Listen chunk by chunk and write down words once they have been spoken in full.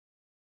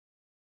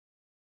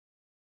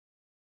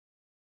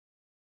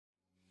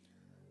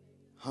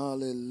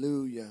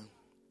Hallelujah.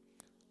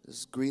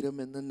 Just greet them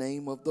in the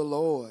name of the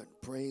Lord.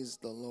 Praise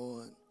the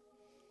Lord.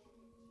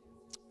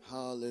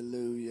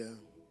 Hallelujah.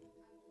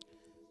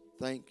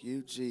 Thank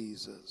you,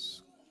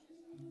 Jesus.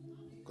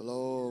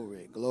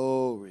 Glory,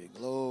 glory,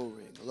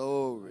 glory,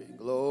 glory,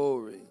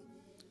 glory,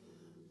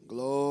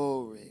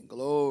 glory,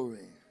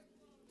 glory,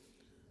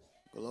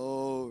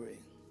 glory.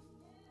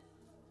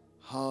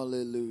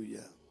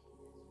 Hallelujah.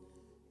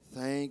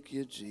 Thank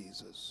you,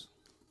 Jesus.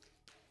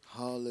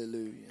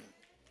 Hallelujah.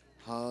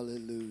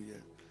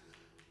 Hallelujah.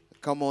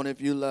 Come on, if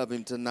you love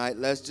him tonight,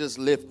 let's just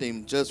lift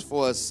him just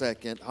for a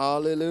second.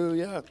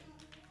 Hallelujah.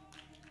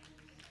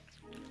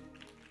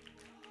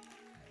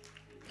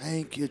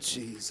 Thank you,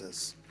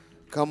 Jesus.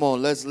 Come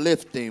on, let's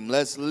lift him.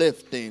 Let's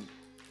lift him.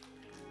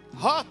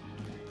 Ha!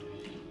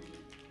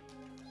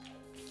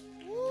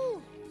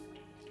 Woo.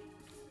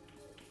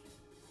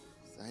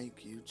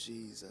 Thank you,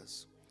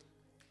 Jesus.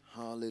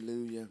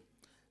 Hallelujah.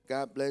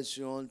 God bless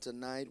you on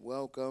tonight.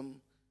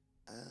 Welcome.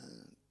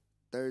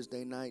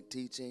 Thursday night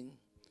teaching,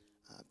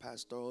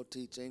 pastoral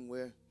teaching.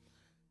 We're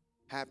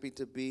happy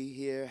to be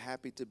here,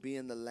 happy to be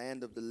in the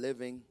land of the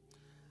living.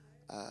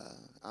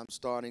 I'm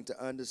starting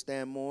to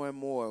understand more and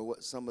more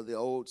what some of the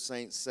old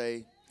saints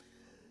say.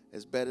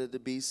 It's better to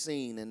be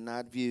seen and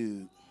not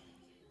viewed.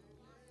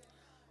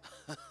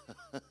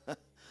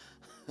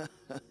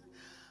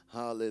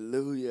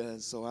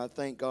 Hallelujah. So I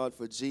thank God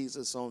for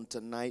Jesus on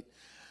tonight.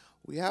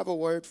 We have a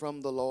word from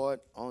the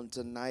Lord on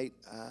tonight.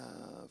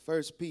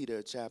 1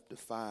 Peter chapter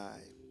 5.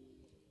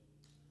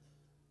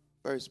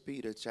 1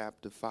 Peter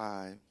chapter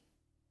 5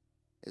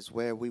 is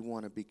where we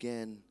want to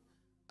begin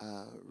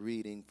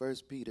reading. 1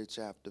 Peter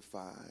chapter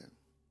 5.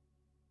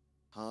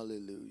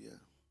 Hallelujah.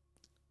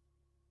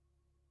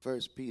 1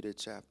 Peter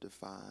chapter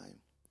 5.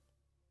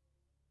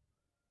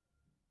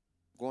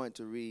 Going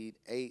to read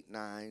 8,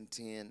 9,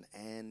 10,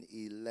 and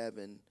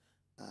 11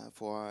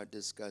 for our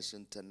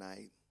discussion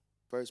tonight.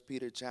 1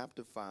 Peter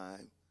chapter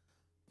 5,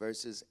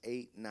 verses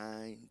 8,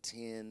 9,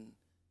 10,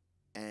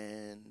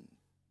 and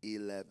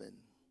 11.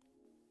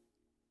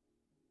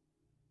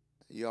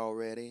 Y'all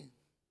ready?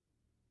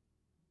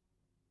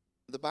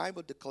 The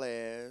Bible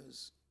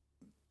declares,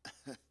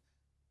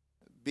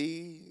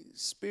 be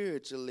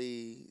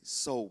spiritually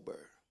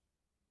sober.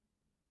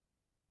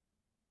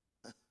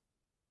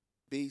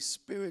 Be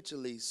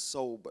spiritually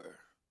sober.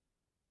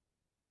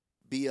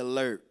 Be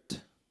alert.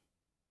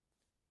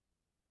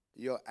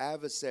 Your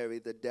adversary,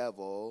 the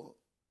devil,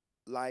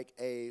 like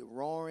a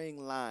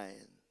roaring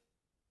lion,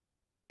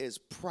 is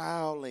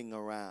prowling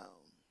around,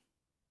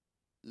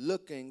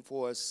 looking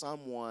for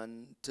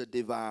someone to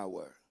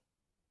devour.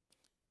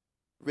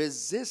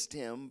 Resist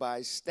him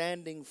by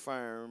standing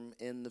firm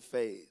in the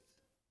faith,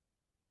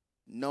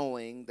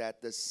 knowing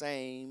that the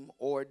same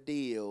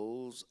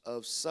ordeals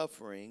of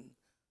suffering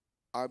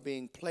are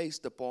being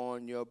placed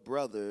upon your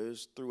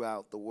brothers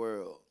throughout the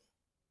world.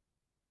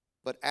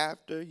 But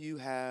after you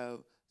have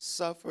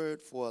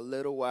suffered for a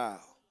little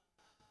while,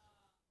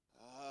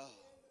 oh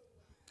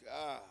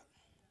God,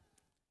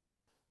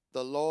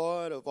 the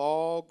Lord of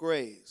all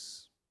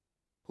grace,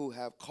 who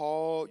have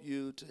called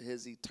you to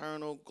his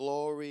eternal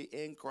glory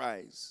in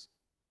Christ,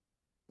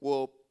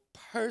 will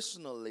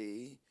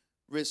personally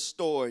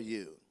restore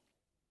you,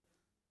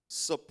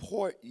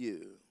 support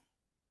you,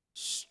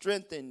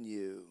 strengthen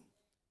you,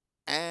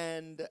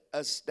 and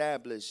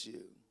establish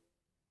you.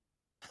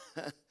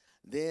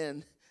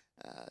 Then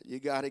you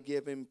got to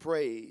give him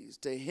praise.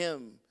 To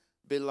him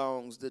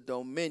belongs the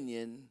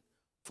dominion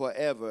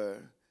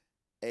forever.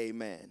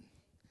 Amen.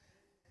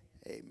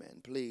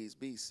 Amen. Please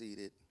be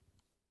seated.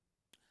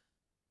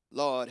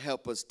 Lord,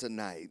 help us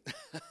tonight.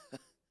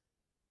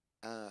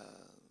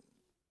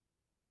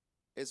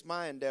 It's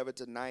my endeavor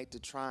tonight to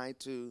try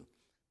to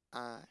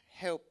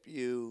help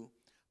you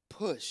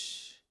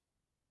push,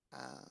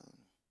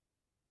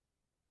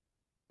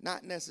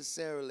 not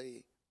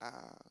necessarily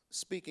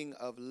speaking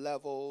of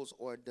levels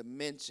or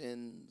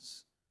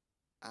dimensions,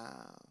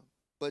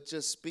 but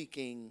just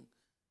speaking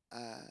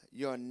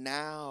your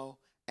now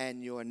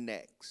and your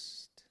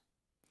next.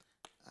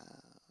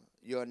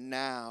 Your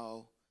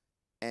now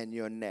and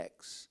your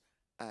next.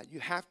 You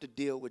have to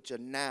deal with your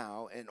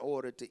now in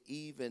order to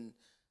even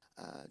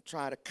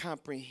try to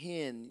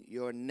comprehend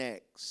your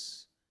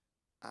next.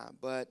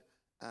 But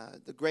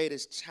the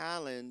greatest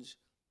challenge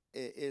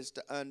is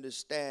to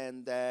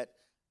understand that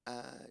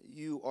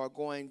you are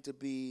going to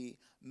be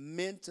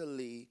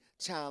mentally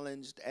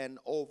challenged and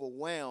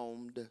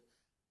overwhelmed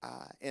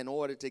in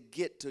order to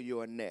get to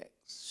your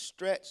next.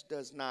 Stretch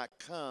does not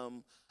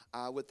come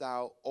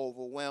without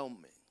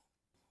overwhelming.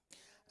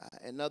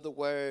 In other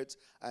words,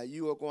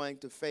 you are going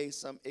to face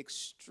some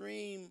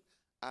extreme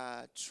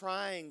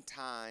trying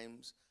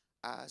times,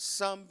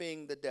 some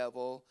being the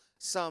devil,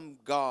 some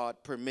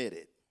God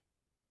permitted,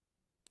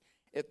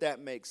 if that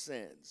makes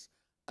sense.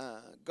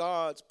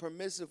 God's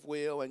permissive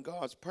will and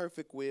God's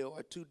perfect will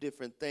are two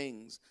different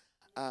things.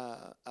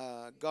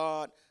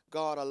 God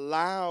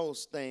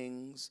allows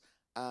things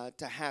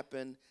to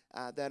happen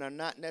that are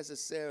not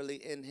necessarily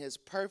in his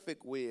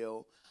perfect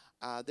will,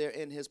 They're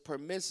in his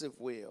permissive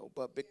will.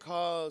 But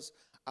because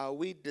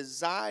we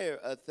desire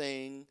a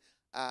thing,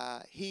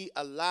 he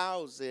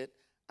allows it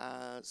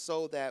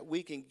so that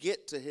we can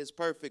get to his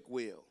perfect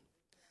will.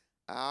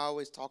 I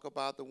always talk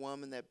about the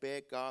woman that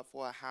begged God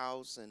for a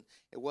house, and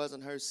it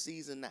wasn't her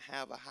season to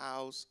have a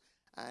house,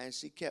 and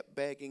she kept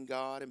begging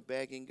God and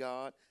begging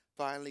God.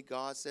 Finally,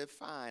 God said,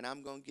 fine,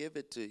 I'm going to give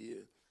it to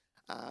you.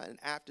 And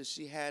after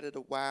she had it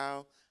a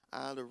while,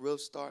 the roof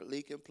start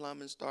leaking,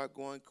 plumbing start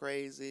going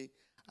crazy,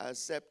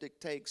 septic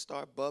tanks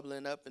start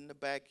bubbling up in the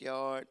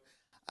backyard.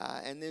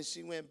 And then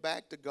she went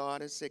back to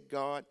God and said,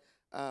 God,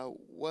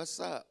 what's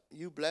up?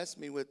 You blessed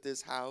me with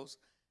this house,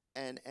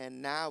 and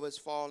now it's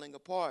falling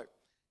apart.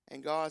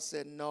 And God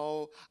said,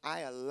 no, I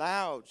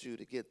allowed you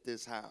to get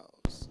this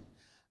house.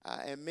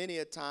 And many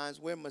a times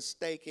we're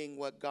mistaking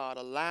what God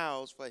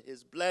allows for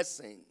his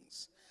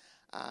blessings.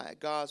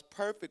 God's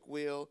perfect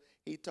will,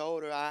 he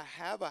told her, I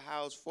have a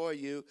house for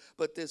you,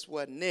 but this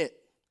wasn't it.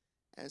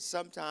 And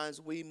sometimes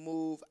we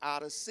move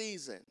out of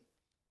season.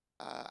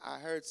 I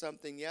heard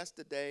something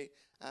yesterday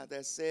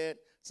that said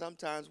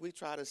sometimes we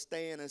try to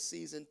stay in a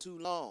season too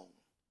long.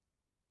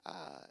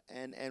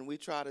 And we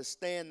try to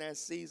stay in that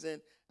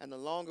season, and the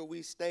longer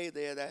we stay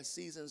there, that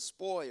season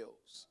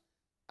spoils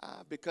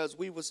because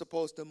we were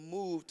supposed to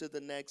move to the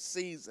next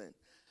season.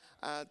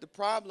 The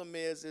problem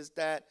is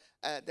that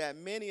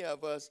many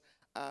of us,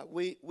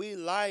 we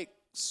like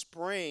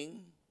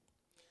spring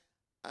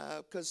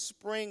because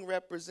spring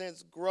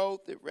represents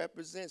growth, it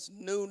represents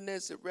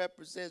newness, it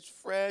represents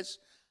fresh.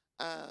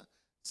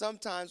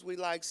 Sometimes we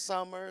like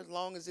summer as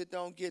long as it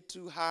don't get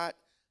too hot.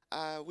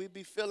 We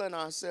be feeling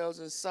ourselves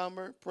in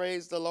summer,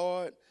 praise the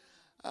Lord.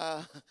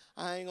 I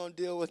ain't gonna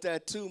deal with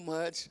that too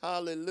much,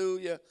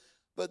 hallelujah.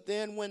 But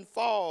then when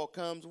fall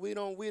comes, we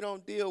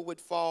don't deal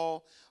with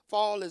fall.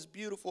 Fall is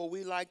beautiful.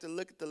 We like to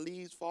look at the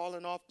leaves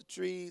falling off the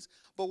trees.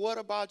 But what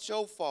about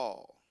your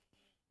fall?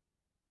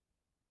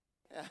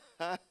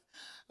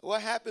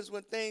 What happens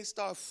when things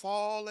start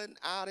falling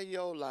out of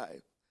your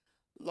life?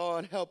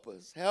 Lord, help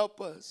us, help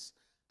us.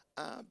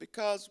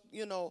 Because,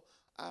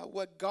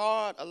 what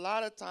God a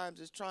lot of times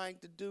is trying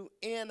to do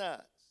in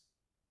us,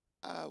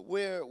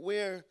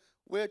 we're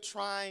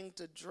trying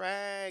to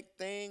drag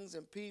things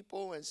and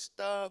people and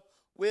stuff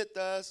with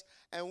us,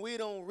 and we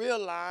don't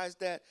realize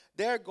that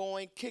they're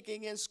going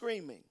kicking and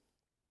screaming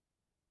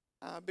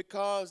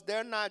because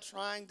they're not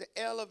trying to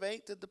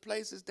elevate to the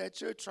places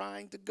that you're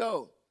trying to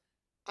go.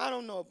 I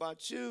don't know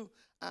about you,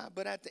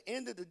 but at the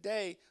end of the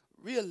day,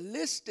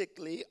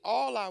 realistically,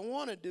 all I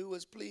want to do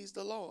is please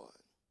the Lord.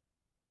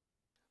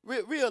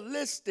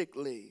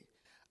 Realistically,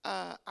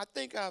 I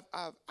think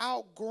I've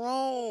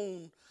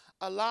outgrown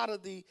a lot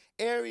of the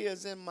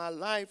areas in my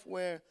life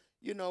where,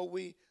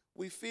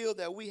 we feel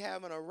that we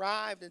haven't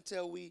arrived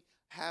until we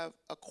have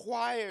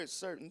acquired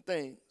certain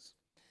things.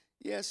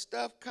 Yes,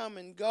 stuff come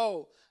and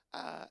go.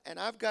 And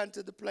I've gotten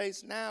to the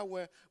place now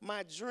where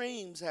my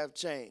dreams have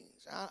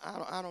changed.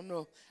 I don't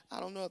know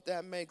if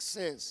that makes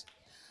sense.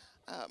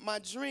 My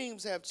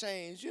dreams have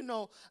changed.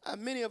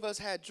 Many of us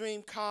had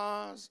dream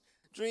cars,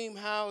 dream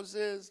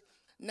houses.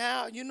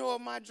 Now, you know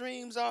what my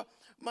dreams are?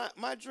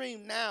 My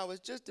dream now is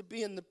just to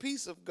be in the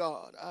peace of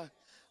God.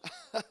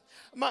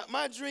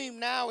 My dream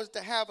now is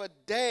to have a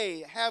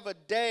day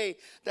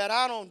that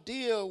I don't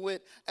deal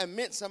with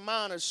immense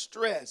amount of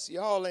stress.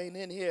 Y'all ain't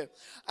in here.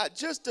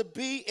 Just to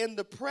be in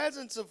the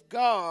presence of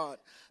God.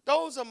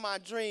 Those are my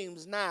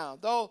dreams now.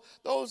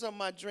 Those are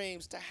my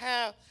dreams, to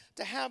have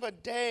a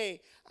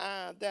day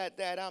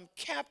that I'm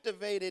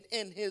captivated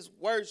in his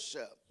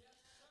worship.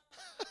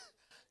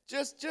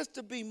 Just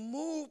to be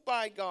moved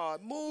by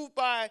God, moved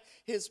by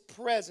his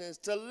presence,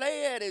 to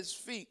lay at his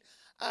feet.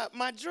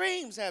 My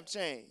dreams have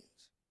changed.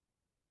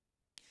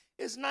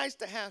 It's nice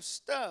to have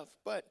stuff,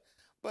 but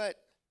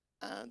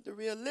the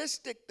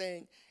realistic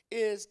thing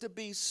is to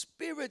be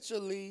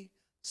spiritually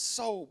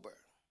sober.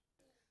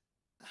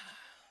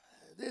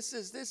 This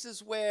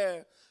is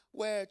where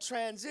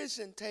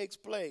transition takes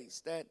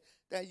place,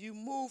 that you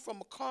move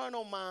from a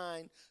carnal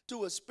mind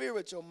to a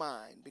spiritual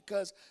mind,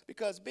 because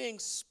being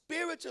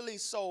spiritually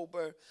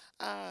sober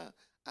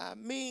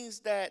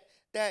means that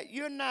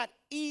you're not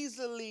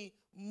easily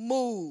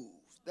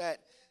moved,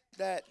 that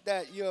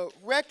you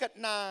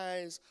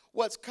recognize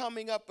what's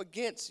coming up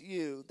against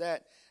you,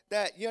 that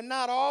you're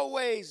not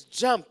always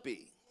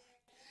jumpy.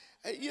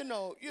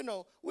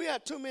 We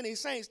have too many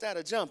saints that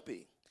are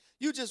jumpy.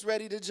 You just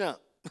ready to jump.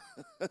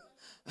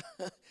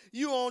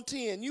 You on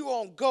 10, you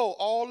on go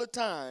all the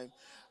time.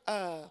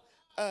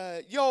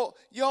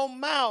 Your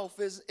mouth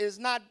is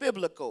not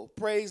biblical.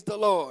 Praise the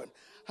Lord.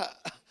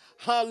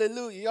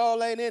 Hallelujah.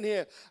 Y'all ain't in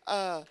here.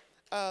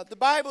 The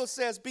Bible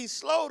says, be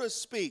slow to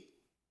speak,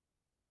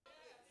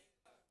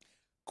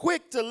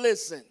 quick to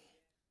listen,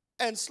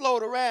 and slow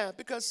to wrath,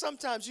 because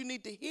sometimes you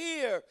need to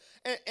hear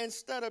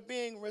instead of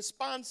being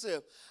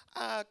responsive.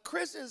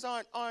 Christians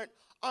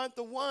aren't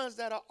the ones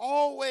that are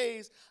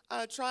always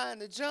trying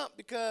to jump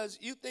because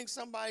you think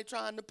somebody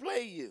trying to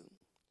play you.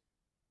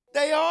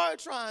 They are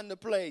trying to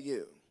play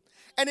you.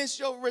 And it's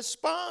your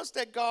response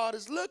that God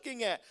is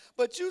looking at.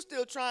 But you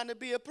still trying to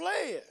be a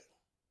player.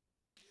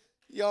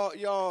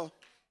 Y'all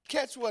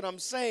catch what I'm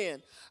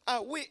saying?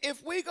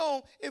 If we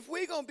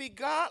gonna be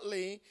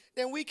godly,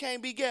 then we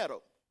can't be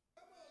ghetto.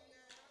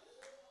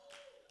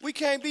 We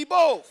can't be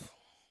both.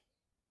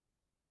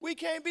 We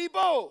can't be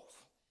both.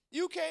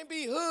 You can't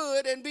be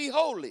hood and be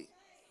holy.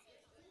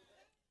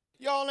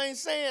 Y'all ain't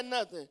saying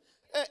nothing.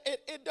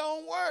 It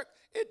don't work.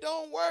 It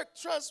don't work.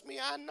 Trust me,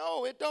 I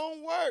know it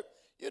don't work.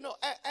 You know,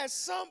 at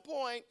some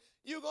point,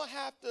 you're going to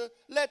have to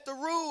let the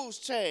rules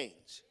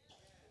change.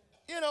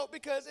 You know,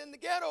 because in the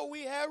ghetto,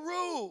 we have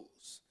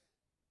rules.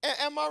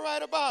 Am I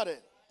right about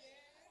it?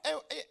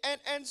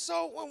 And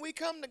so when we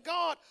come to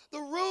God, the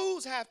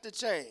rules have to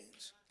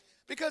change.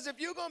 Because if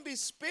you're going to be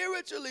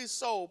spiritually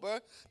sober,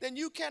 then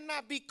you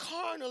cannot be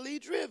carnally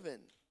driven.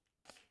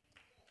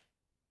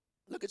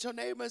 Look at your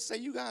neighbor and say,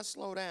 you got to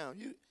slow down.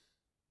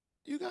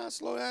 You got to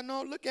slow down.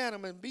 No, look at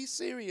him and be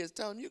serious.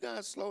 Tell him, you got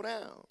to slow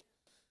down.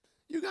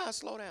 You got to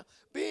slow down.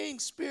 Being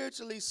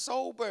spiritually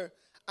sober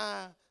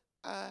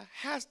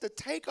has to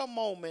take a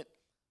moment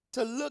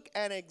to look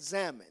and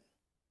examine.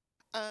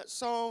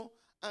 So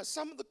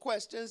some of the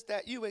questions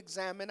that you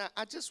examine,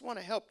 I just want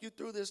to help you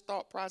through this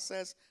thought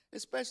process,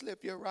 especially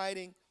if you're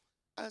writing.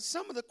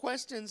 Some of the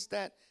questions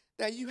that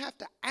you have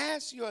to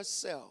ask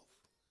yourself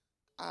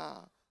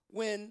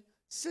when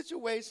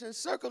situations,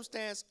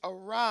 circumstance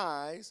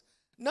arise.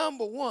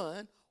 Number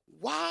one,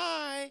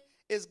 why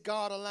is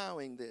God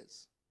allowing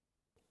this?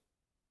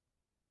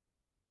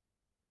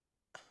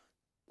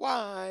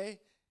 Why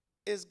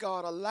is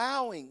God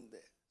allowing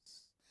this?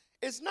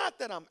 It's not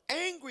that I'm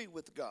angry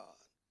with God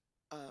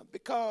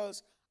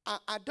because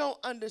I don't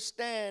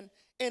understand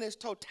in its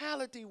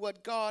totality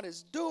what God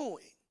is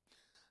doing.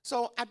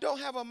 So I don't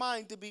have a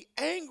mind to be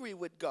angry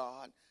with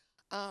God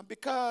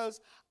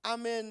because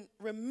I'm in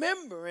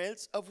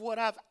remembrance of what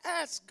I've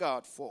asked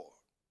God for.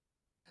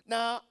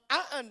 Now,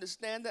 I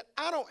understand that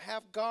I don't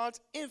have God's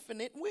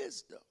infinite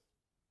wisdom.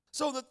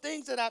 So the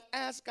things that I've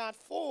asked God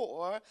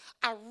for,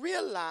 I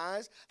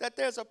realize that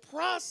there's a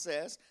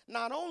process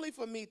not only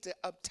for me to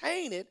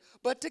obtain it,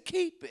 but to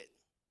keep it.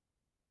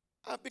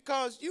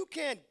 Because you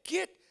can't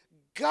get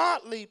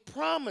godly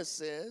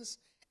promises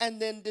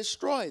and then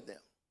destroy them.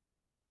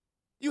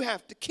 You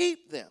have to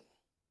keep them.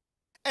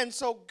 And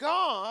so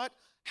God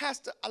has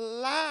to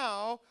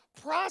allow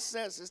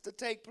processes to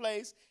take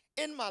place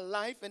in my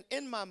life and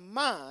in my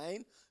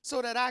mind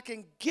so that I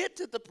can get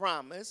to the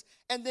promise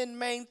and then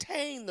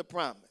maintain the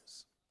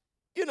promise.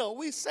 You know,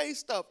 we say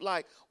stuff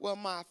like, well,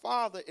 my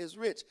father is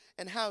rich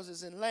and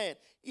houses and land.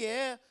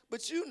 Yeah,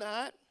 but you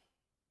not.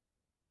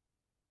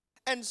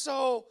 And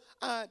so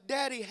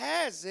daddy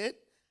has it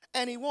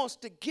and he wants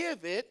to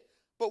give it,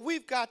 but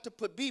we've got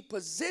to be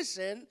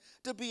positioned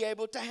to be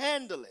able to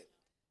handle it.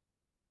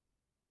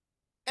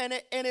 And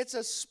it's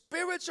a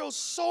spiritual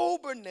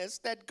soberness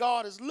that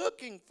God is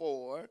looking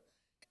for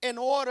in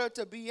order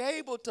to be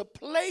able to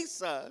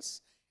place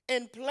us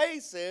in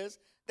places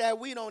that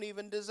we don't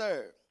even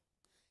deserve.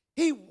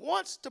 He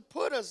wants to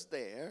put us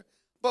there,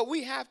 but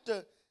we have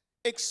to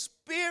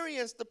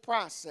experience the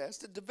process,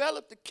 to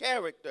develop the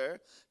character,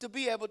 to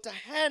be able to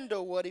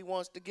handle what he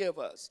wants to give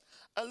us.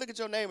 Look at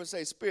your neighbor and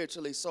say,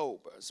 spiritually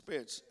sober.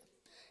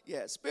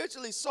 Yeah,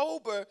 spiritually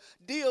sober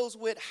deals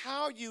with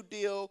how you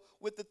deal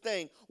with the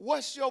thing.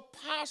 What's your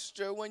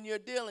posture when you're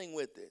dealing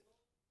with it?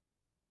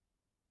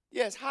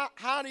 Yes,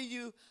 how do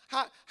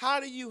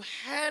you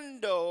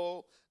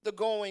handle the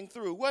going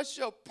through? What's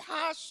your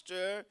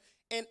posture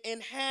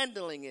in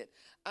handling it?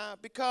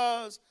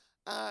 Because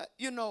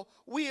you know,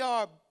 we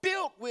are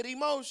built with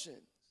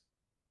emotions.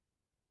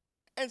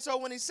 And so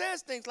when he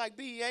says things like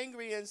be ye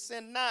angry and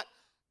sin not,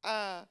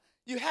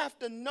 you have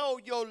to know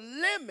your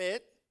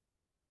limit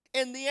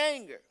in the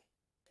anger.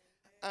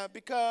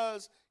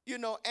 Because, you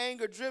know,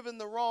 anger driven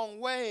the wrong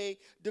way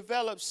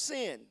develops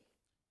sin.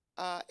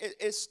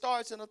 It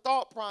starts in a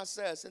thought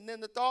process, and then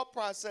the thought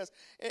process,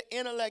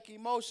 intellect,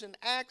 emotion,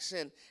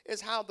 action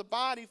is how the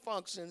body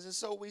functions. And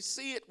so we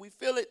see it, we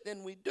feel it,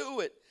 then we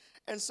do it.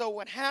 And so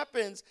what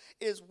happens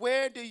is,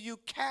 where do you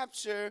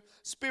capture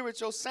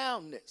spiritual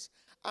soundness?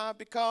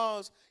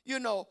 Because, you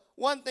know,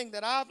 one thing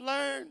that I've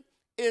learned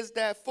is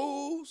that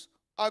fools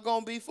are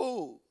going to be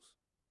fools.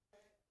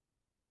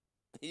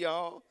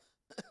 Y'all.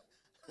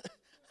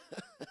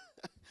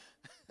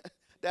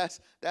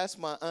 That's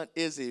my Aunt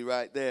Izzy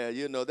right there.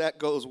 You know, that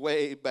goes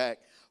way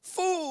back.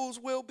 Fools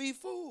will be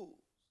fools.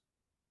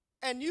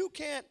 And you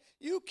can't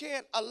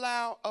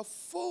allow a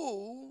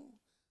fool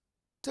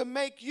to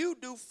make you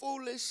do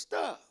foolish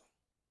stuff.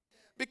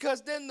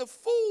 Because then the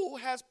fool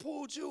has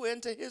pulled you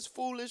into his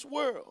foolish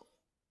world.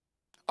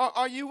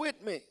 Are you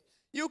with me?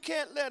 You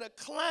can't let a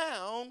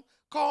clown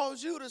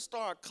cause you to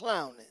start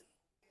clowning.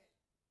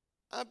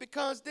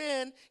 Because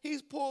then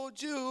he's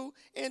pulled you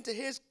into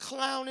his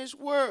clownish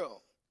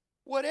world.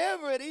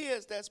 Whatever it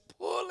is that's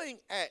pulling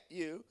at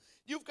you,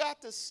 you've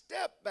got to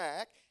step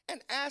back and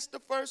ask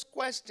the first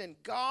question: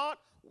 God,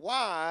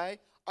 why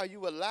are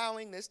you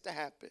allowing this to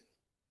happen?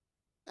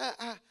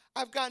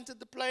 I've gotten to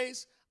the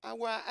place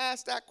Where I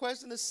asked that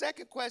question, the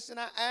second question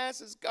I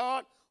asked is,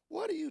 God,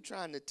 what are you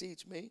trying to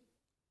teach me?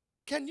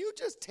 Can you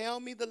just tell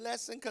me the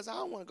lesson? Because I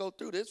don't want to go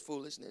through this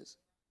foolishness.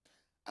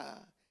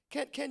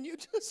 Can you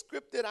just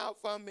script it out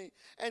for me?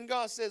 And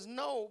God says,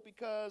 no,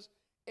 because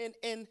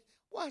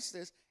watch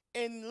this,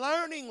 in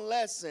learning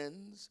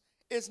lessons,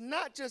 it's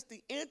not just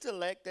the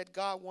intellect that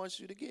God wants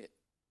you to get.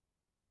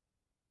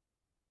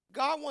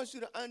 God wants you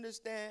to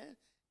understand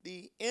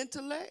the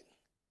intellect,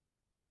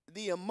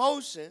 the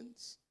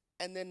emotions,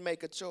 and then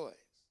make a choice.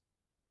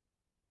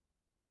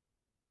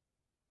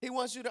 He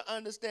wants you to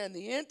understand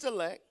the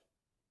intellect,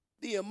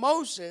 the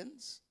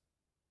emotions,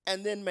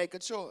 and then make a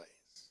choice.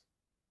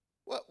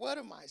 What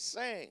am I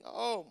saying?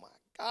 Oh my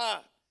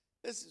God,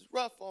 this is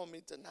rough on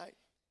me tonight.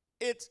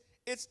 It's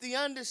the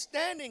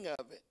understanding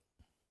of it.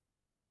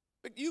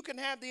 But you can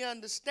have the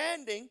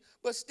understanding,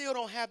 but still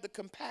don't have the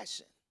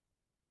compassion.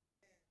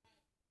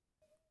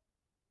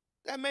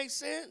 That makes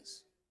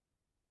sense?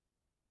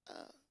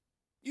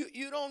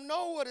 You don't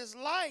know what it's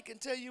like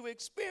until you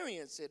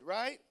experience it,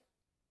 right?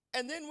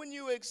 And then when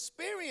you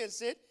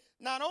experience it,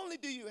 not only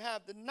do you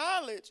have the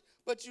knowledge,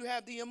 but you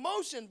have the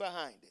emotion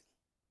behind it.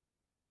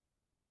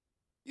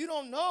 You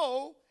don't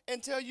know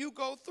until you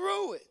go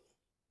through it.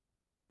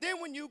 Then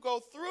when you go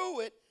through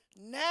it,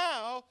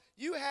 now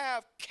you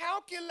have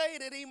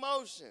calculated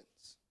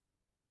emotions.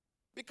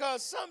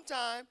 Because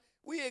sometimes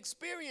we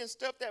experience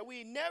stuff that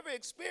we never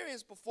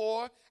experienced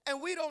before,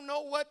 and we don't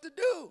know what to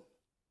do.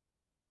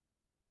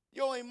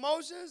 Your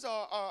emotions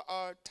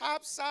are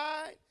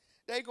topside.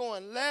 They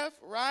going left,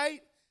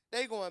 right.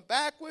 They going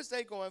backwards.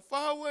 They going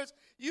forwards.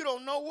 You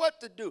don't know what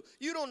to do.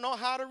 You don't know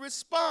how to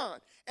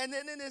respond. And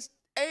then in this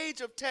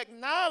age of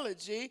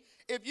technology,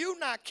 if you're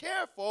not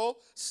careful,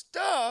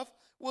 stuff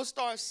will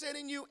start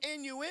sending you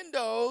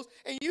innuendos,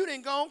 and you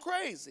done gone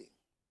crazy.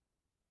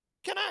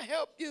 Can I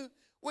help you?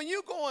 When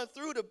you're going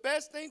through, the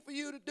best thing for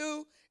you to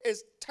do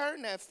is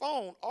turn that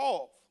phone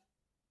off.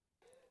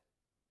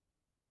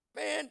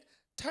 Man,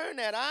 turn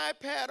that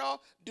iPad off.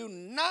 Do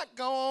not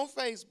go on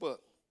Facebook.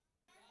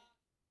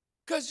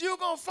 Because you're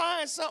going to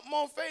find something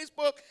on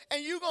Facebook,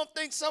 and you're going to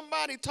think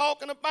somebody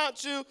talking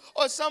about you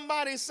or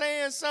somebody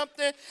saying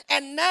something.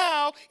 And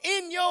now,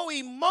 in your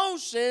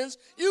emotions,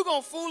 you're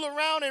going to fool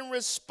around and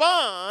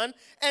respond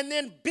and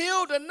then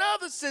build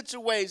another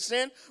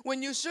situation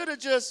when you should have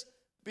just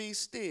be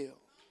still.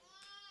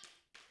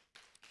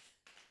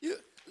 You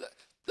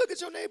look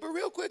at your neighbor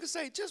real quick and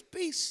say, just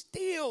be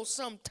still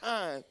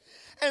sometime.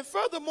 And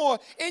furthermore,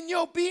 in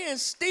your being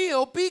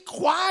still, be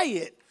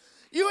quiet.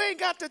 You ain't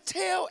got to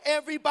tell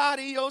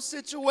everybody your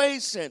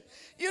situation.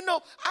 You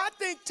know, I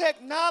think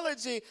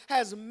technology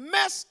has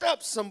messed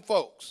up some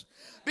folks,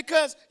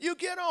 because you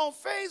get on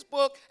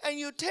Facebook and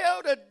you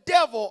tell the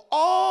devil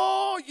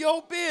all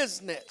your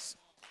business.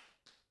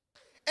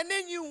 And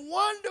then you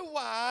wonder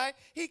why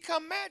he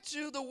come at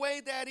you the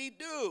way that he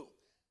do.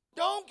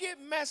 Don't get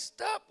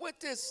messed up with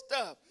this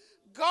stuff.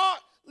 God,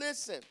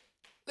 listen,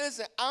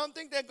 I don't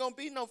think there's going to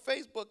be no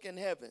Facebook in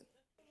heaven.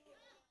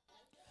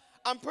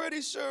 I'm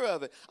pretty sure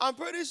of it. I'm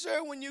pretty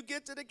sure when you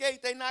get to the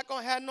gate, they're not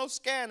going to have no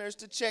scanners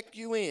to check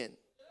you in.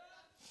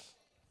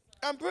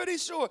 I'm pretty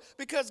sure,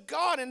 because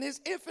God in his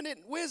infinite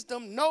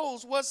wisdom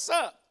knows what's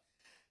up.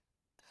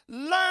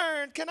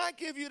 Learn, can I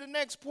give you the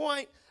next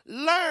point?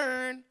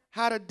 Learn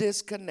how to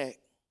disconnect.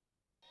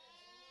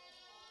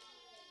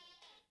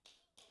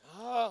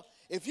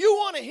 If you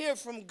want to hear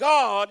from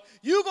God,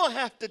 you're going to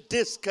have to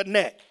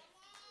disconnect.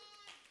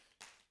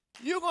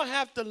 You're going to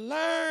have to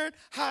learn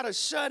how to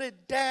shut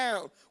it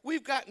down.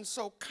 We've gotten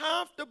so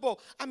comfortable.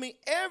 I mean,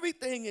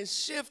 everything is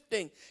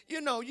shifting.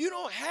 You know, you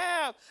don't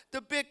have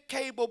the big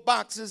cable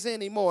boxes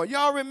anymore.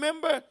 Y'all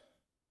remember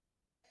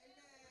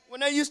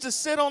when they used to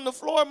sit on the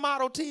floor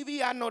model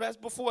TV? I know that's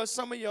before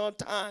some of your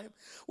time.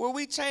 Where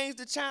we changed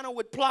the channel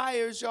with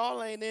pliers.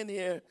 Y'all ain't in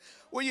here.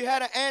 Where you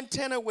had an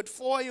antenna with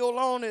foil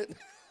on it.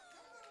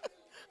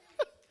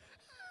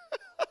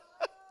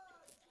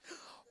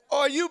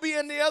 Or you be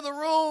in the other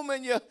room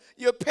and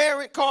your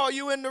parent call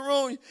you in the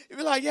room. You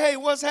be like, hey,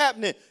 what's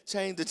happening?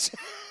 Change the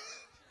channel.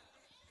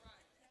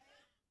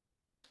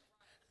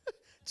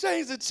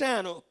 Change the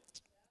channel.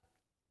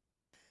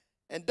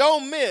 And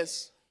don't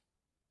miss.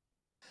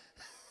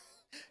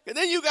 And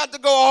then you got to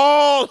go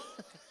all.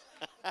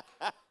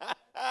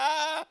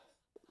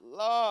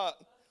 Lord.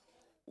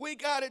 We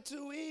got it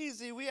too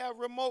easy. We have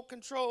remote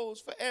controls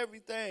for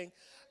everything.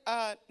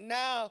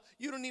 Now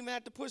you don't even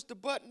have to push the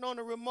button on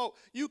the remote.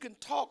 You can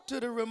talk to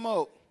the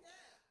remote.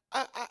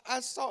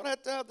 I saw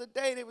that the other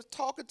day. They was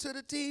talking to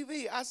the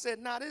TV. I said,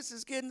 now this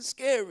is getting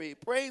scary.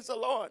 Praise the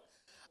Lord.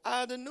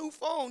 The new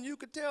phone, you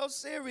could tell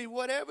Siri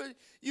whatever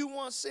you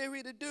want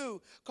Siri to do.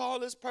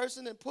 Call this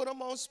person and put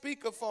them on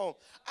speakerphone.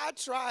 I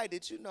tried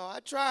it, I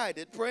tried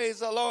it. Praise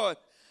the Lord.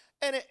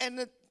 And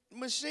the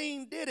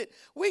machine did it.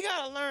 We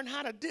got to learn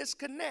how to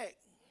disconnect.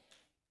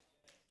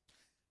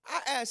 I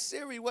asked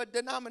Siri what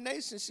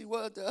denomination she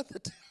was the other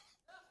day.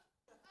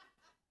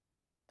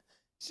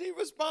 She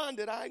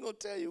responded. I ain't going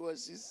to tell you what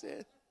she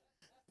said.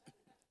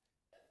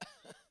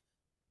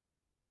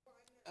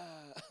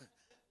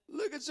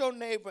 Look at your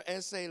neighbor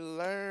and say,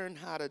 learn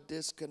how to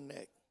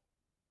disconnect.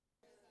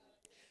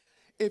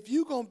 If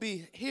you're going to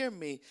be, hear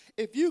me,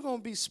 if you're going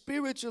to be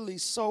spiritually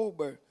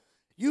sober,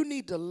 you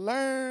need to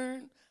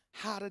learn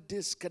how to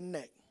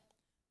disconnect.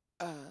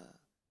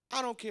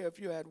 I don't care if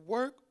you're at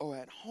work or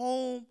at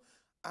home,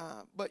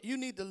 but you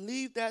need to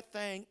leave that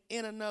thing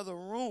in another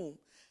room.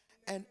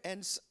 And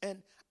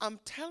I'm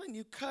telling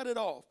you, cut it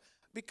off.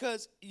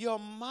 Because your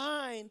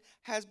mind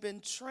has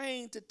been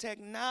trained to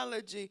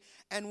technology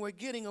and we're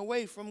getting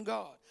away from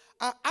God.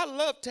 I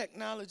love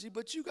technology,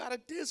 but you got to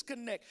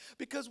disconnect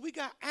because we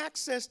got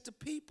access to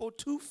people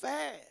too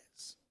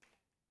fast.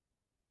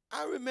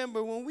 I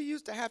remember when we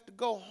used to have to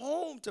go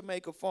home to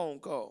make a phone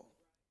call.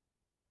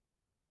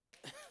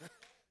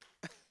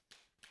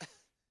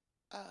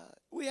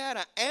 We had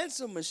an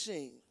answer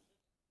machine,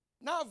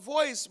 not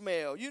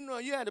voicemail. You know,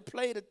 you had to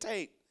play the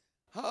tape.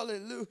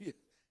 Hallelujah.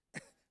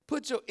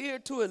 Put your ear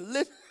to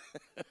it.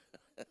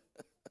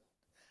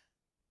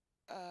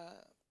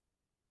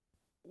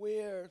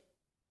 We're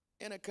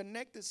in a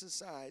connected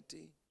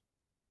society.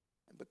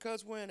 And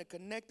because we're in a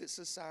connected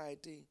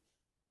society,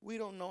 we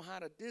don't know how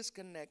to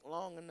disconnect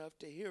long enough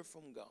to hear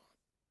from God.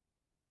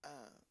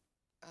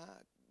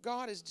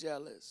 God is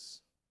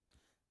jealous.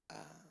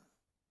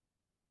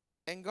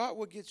 And God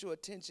will get your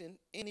attention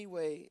any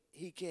way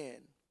he can.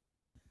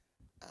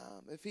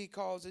 If he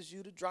causes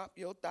you to drop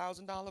your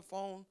 $1,000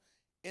 phone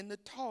in the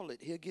toilet,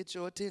 he'll get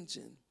your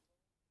attention.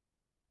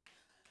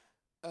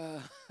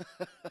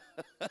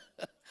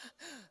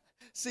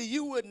 See,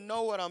 you wouldn't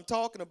know what I'm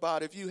talking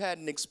about if you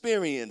hadn't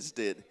experienced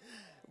it.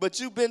 But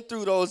you've been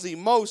through those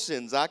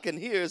emotions. I can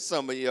hear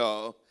some of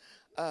y'all.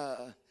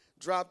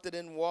 Dropped it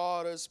in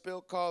water,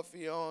 spilled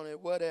coffee on it,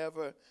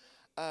 whatever.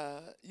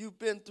 You've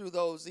been through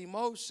those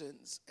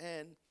emotions.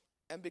 And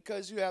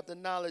because you have the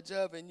knowledge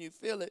of it and you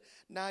feel it,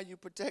 now you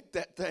protect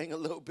that thing a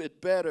little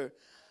bit better.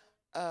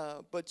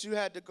 But you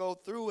had to go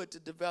through it to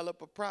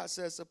develop a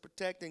process of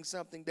protecting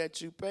something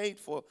that you paid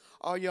for.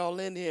 Are y'all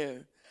in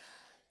here?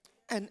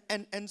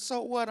 And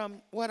so what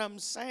I'm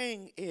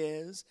saying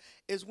is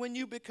when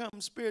you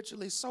become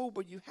spiritually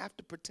sober, you have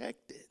to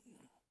protect it.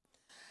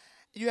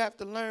 You have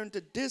to learn to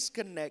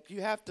disconnect.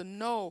 You have to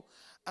know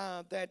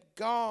that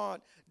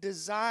God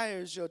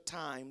desires your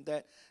time,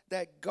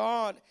 that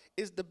God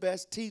is the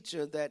best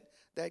teacher, that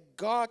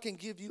God can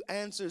give you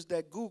answers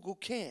that Google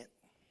can't,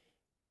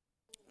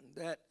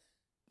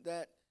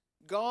 that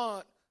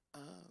God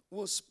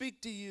will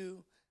speak to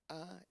you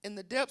in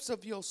the depths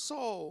of your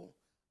soul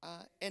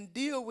and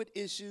deal with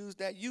issues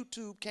that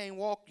YouTube can't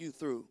walk you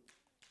through.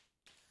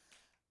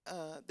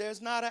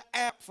 There's not an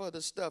app for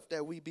the stuff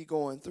that we be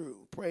going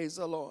through. Praise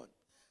the Lord.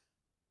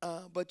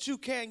 But you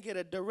can get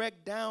a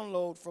direct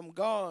download from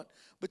God,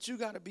 but you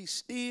got to be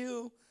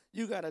still.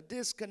 You got to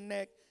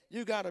disconnect.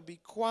 You got to be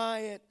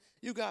quiet.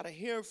 You got to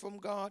hear from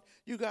God.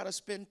 You got to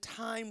spend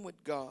time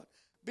with God.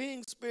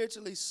 Being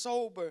spiritually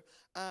sober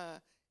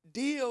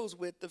deals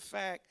with the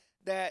fact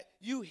that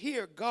you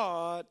hear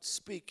God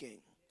speaking.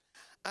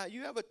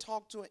 You ever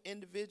talk to an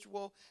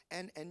individual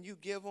and you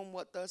give them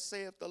what thus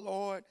saith the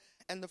Lord,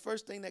 and the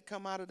first thing that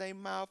come out of their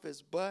mouth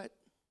is but?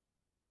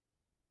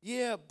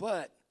 Yeah,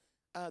 but.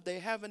 They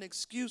have an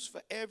excuse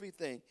for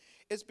everything.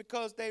 It's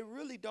because they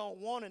really don't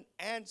want an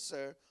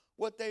answer.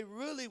 What they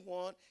really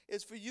want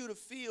is for you to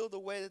feel the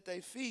way that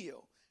they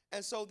feel.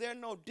 And so they're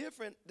no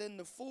different than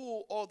the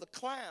fool or the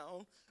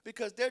clown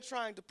because they're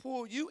trying to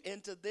pull you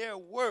into their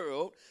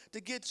world to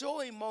get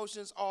your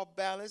emotions off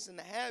balance and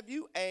to have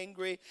you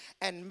angry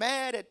and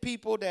mad at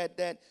people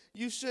that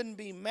you shouldn't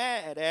be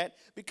mad at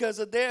because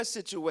of their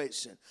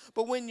situation.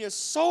 But when you're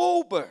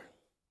sober,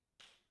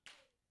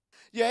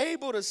 you're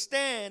able to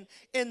stand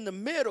in the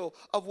middle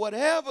of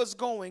whatever's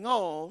going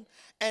on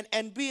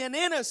and be an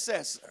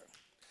intercessor.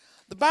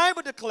 The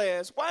Bible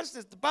declares, watch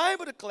this, the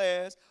Bible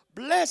declares,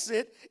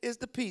 blessed is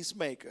the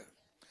peacemaker.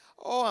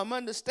 Oh, I'm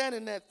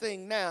understanding that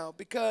thing now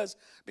because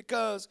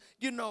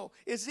you know,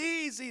 it's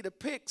easy to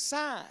pick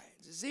sides.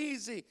 It's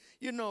easy,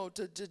 you know,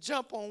 to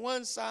jump on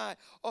one side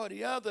or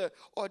the other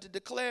or to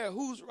declare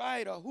who's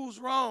right or who's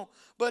wrong.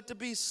 But to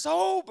be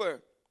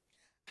sober,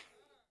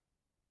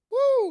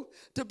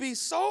 to be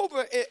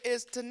sober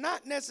is to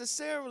not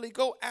necessarily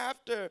go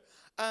after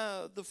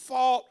the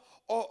fault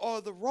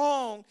or the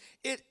wrong.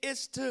 It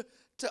is to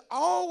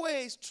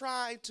always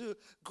try to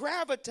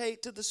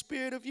gravitate to the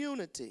spirit of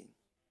unity.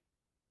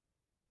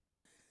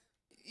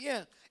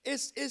 Yeah,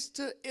 it's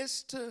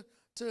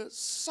to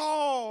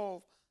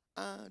solve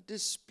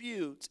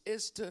disputes.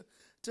 It's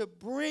to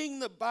bring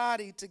the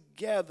body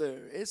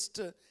together. It's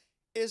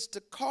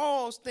to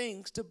cause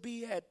things to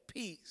be at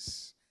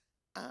peace.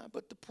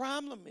 But the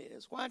problem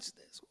is, watch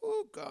this.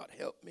 Oh, God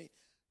help me.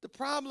 The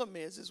problem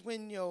is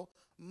when your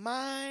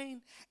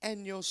mind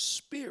and your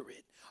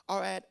spirit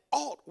are at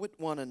odds with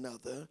one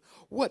another,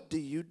 what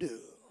do?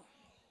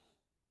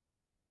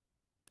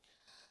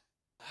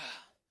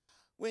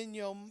 when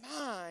your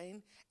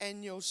mind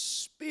and your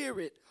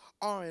spirit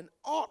are in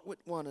ought with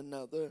one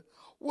another,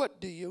 what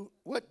do you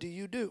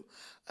do?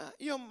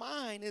 Your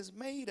mind is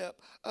made up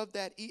of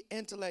that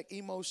intellect,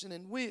 emotion,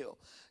 and will.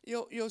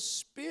 Your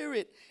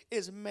spirit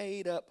is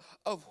made up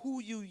of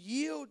who you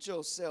yield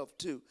yourself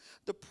to.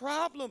 The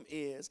problem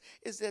is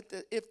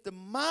that if the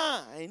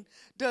mind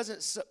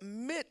doesn't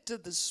submit to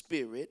the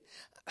spirit,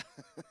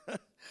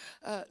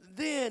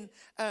 then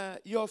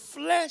your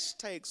flesh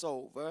takes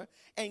over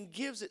and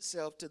gives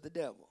itself to the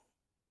devil.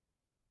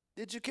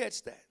 Did you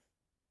catch that?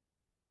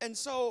 And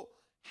so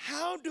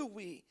how do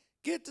we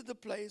get to the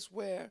place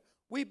where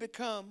we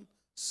become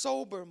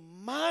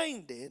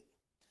sober-minded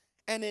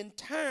and in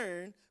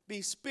turn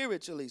be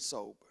spiritually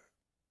sober?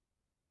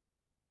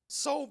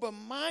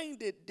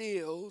 Sober-minded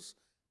deals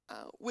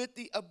with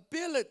the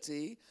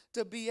ability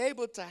to be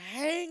able to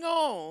hang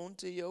on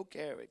to your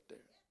character.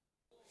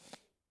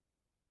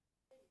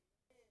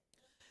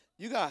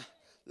 You got,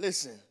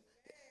 listen,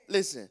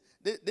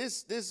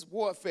 this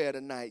warfare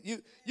tonight,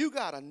 you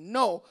got to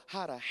know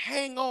how to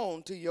hang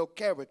on to your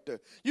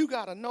character. You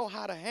got to know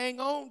how to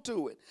hang on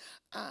to it.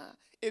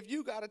 If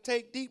you got to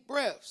take deep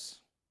breaths,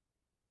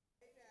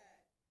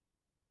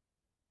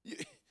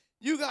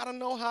 you got to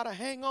know how to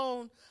hang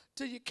on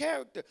to your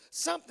character.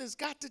 Something's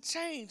got to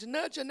change.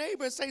 Nudge your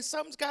neighbor and say,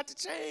 something's got to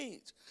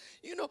change.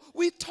 You know,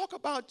 we talk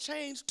about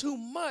change too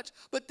much,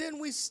 but then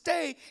we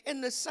stay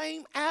in the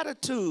same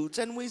attitudes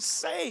and we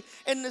stay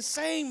in the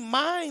same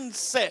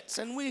mindsets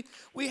and we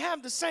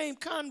have the same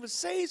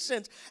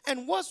conversations.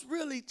 And what's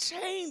really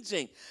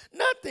changing?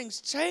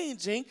 Nothing's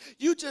changing.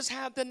 You just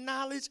have the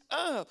knowledge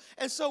of.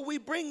 And so we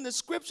bring the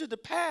scripture to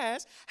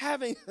pass,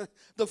 having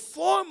the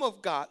form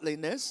of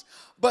godliness,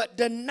 but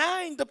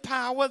denying the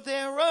power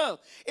thereof.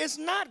 It's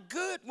not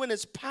good when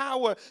it's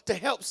power to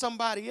help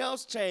somebody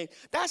else change.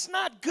 That's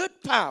not good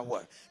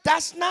power.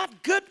 That's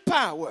not good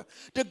power.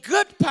 The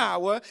good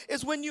power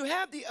is when you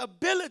have the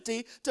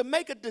ability to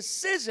make a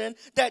decision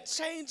that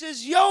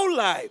changes your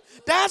life.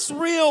 That's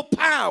real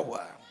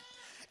power.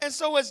 And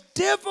so it's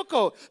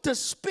difficult to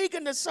speak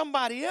into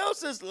somebody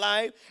else's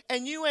life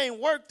and you ain't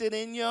worked it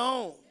in your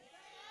own.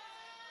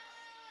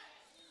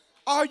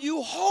 Are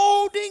you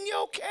holding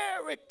your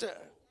character?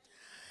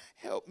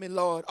 Help me,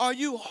 Lord. Are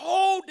you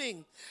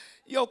holding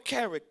your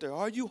character?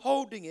 Are you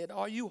holding it?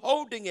 Are you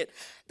holding it?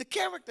 The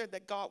character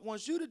that God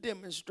wants you to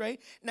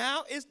demonstrate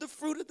now is the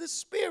fruit of the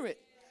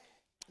Spirit.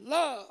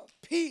 Love,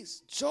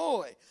 peace,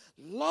 joy,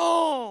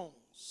 long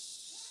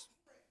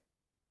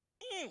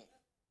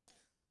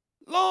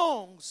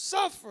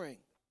suffering.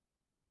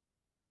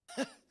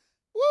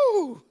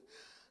 Woo!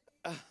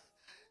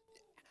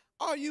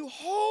 Are you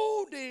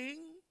holding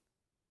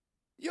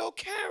your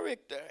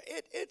character?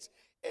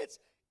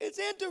 It's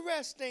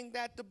interesting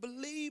that the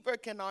believer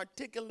can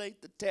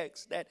articulate the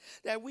text,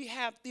 that we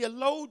have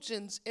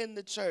theologians in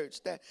the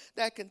church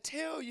that can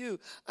tell you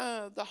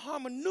the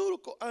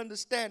hermeneutical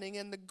understanding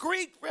and the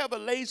Greek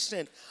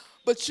revelation,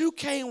 but you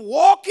can't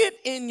walk it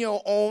in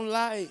your own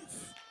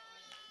life.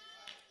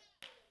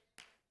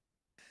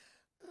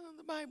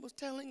 The Bible's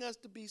telling us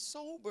to be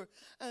sober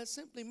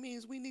simply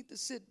means we need to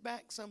sit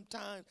back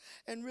sometimes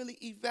and really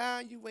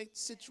evaluate the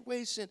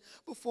situation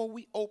before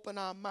we open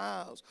our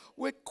mouths.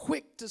 We're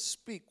quick to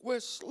speak. We're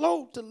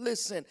slow to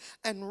listen.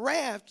 And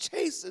wrath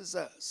chases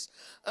us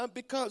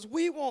because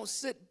we won't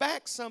sit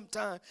back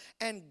sometime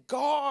and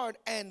guard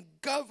and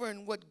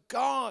govern what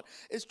God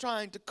is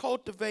trying to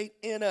cultivate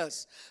in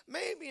us.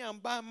 Maybe I'm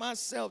by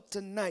myself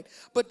tonight,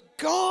 but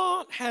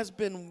God has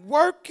been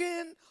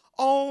working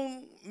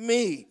on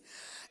me.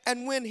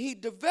 And when he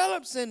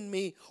develops in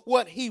me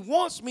what he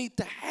wants me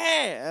to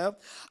have,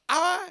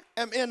 I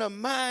am in a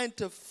mind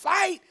to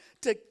fight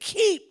to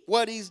keep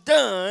what he's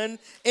done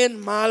in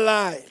my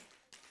life.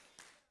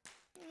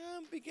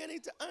 I'm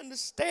beginning to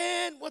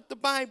understand what the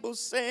Bible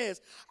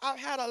says. I've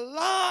had a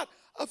lot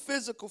of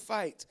physical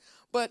fights,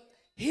 but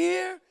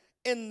here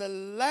in the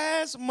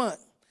last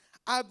month,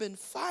 I've been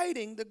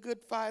fighting the good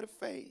fight of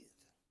faith.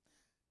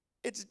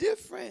 It's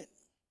different.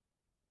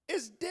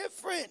 It's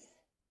different.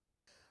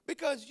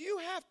 Because you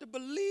have to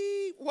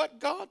believe what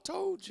God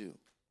told you.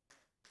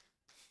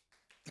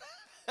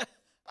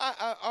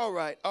 All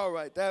right.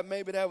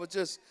 Maybe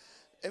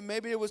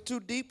it was too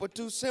deep or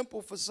too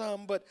simple for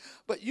some, but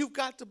you've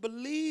got to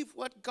believe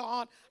what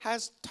God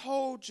has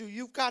told you.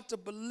 You've got to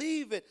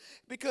believe it,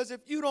 because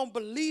if you don't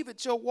believe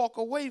it, you'll walk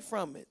away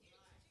from it.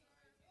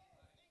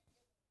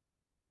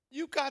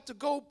 You got to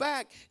go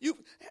back.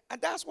 And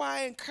that's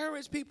why I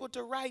encourage people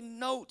to write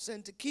notes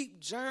and to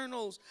keep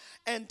journals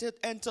and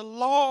to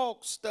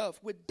log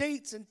stuff with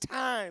dates and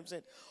times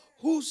and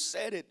who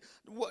said it.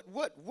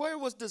 Where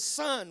was the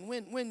sun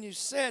when you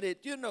said it?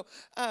 You know,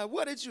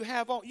 what did you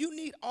have on? You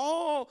need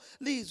all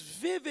these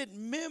vivid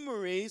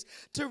memories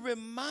to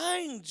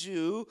remind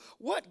you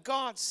what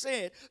God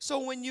said.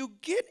 So when you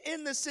get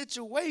in the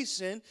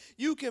situation,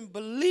 you can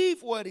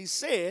believe what he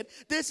said.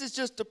 This is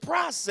just the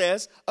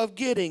process of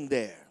getting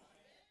there.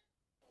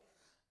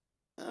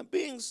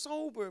 Being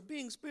sober,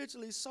 being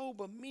spiritually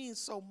sober means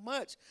so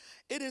much.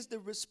 It is the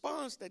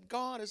response that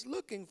God is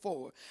looking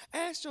for.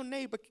 Ask your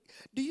neighbor,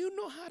 do you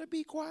know how to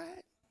be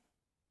quiet?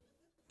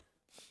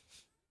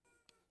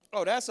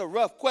 Oh, that's a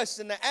rough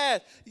question to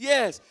ask.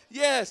 Yes,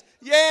 yes,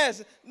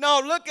 yes.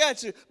 No, look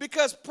at you.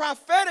 Because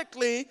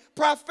prophetically,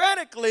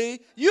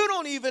 you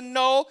don't even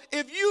know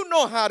if you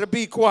know how to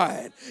be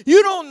quiet.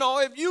 You don't know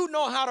if you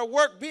know how to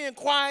work being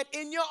quiet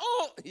in your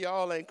own.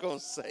 Y'all ain't going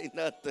to say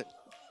nothing.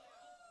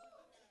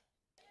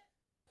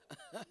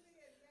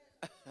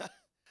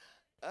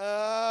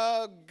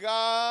 Oh,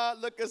 God,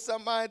 look at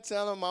somebody,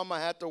 tell them I'm going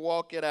to have to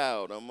walk it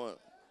out.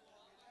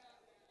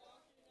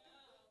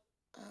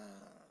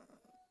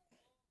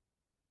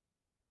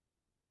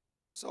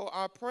 So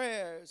our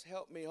prayers,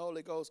 help me,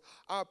 Holy Ghost,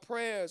 our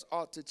prayers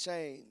ought to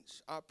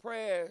change. Our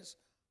prayers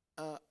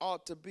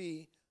ought to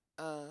be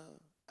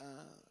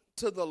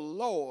to the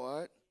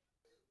Lord,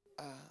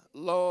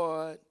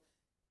 Lord,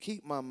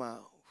 keep my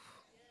mouth.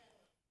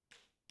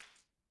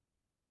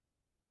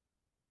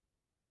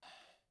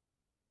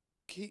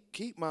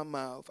 Keep my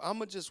mouth. I'm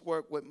going to just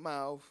work with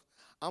mouth.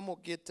 I'm going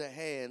to get to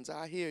hands.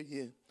 I hear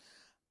you.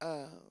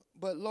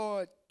 But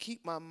Lord,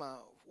 keep my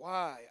mouth.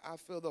 Why? I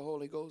feel the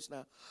Holy Ghost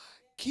now.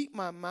 Keep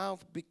my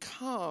mouth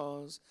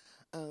because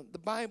the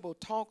Bible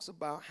talks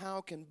about how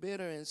can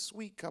bitter and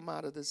sweet come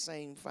out of the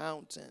same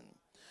fountain,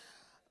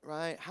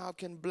 right? How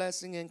can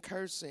blessing and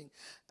cursing,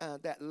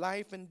 that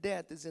life and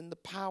death is in the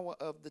power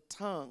of the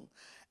tongue.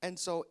 And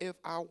so if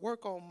I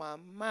work on my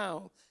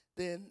mouth,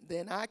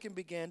 then I can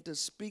begin to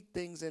speak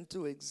things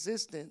into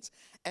existence,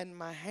 and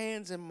my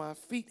hands and my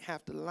feet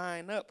have to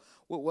line up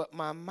with what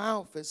my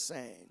mouth is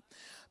saying,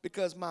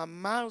 because my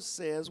mouth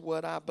says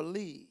what I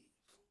believe.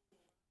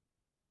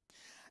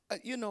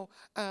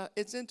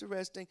 It's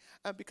interesting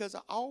because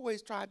I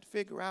always tried to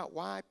figure out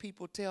why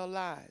people tell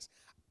lies.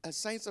 As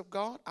saints of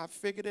God, I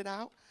figured it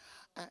out,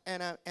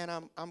 and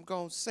I'm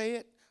going to say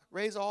it,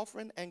 raise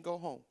offering, and go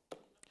home.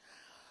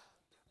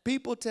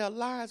 People tell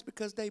lies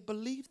because they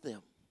believe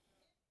them.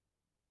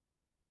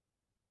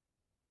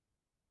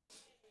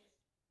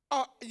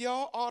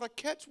 Y'all ought to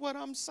catch what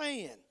I'm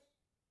saying.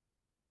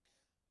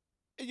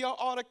 Y'all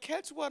ought to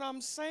catch what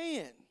I'm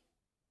saying.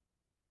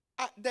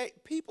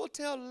 People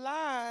tell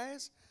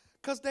lies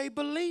because they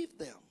believe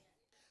them.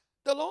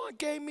 The Lord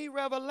gave me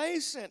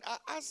revelation.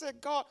 I said,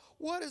 God,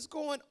 what is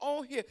going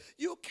on here?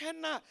 You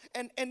cannot,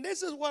 and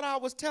this is what I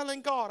was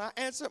telling God. I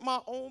answered my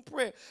own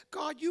prayer.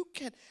 God, you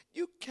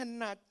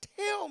cannot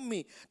tell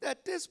me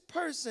that this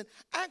person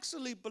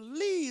actually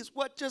believes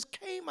what just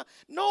came out.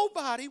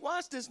 Nobody,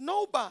 watch this,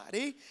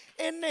 nobody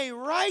in their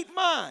right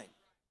mind.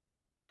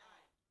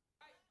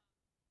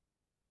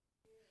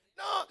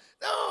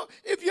 No,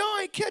 if y'all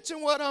ain't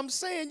catching what I'm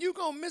saying, you're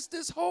going to miss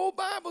this whole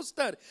Bible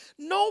study.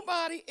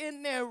 Nobody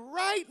in their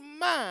right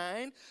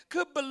mind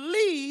could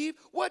believe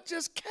what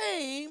just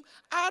came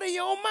out of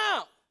your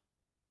mouth.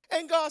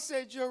 And God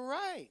said, you're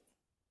right.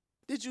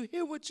 Did you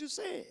hear what you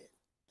said?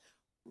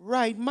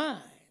 Right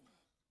mind.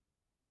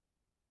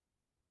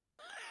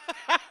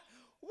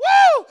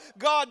 Woo!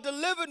 God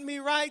delivered me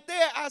right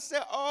there. I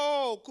said,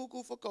 oh,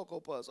 cuckoo for Cocoa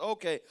Puffs.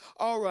 Okay,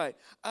 all right.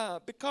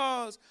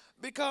 Because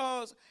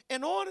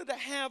in order to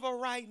have a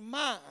right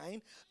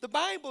mind, the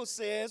Bible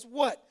says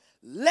what?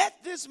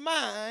 Let this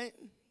mind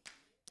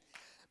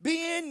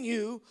be in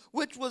you,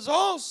 which was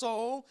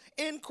also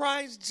in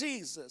Christ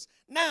Jesus.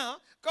 Now,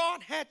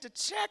 God had to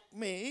check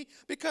me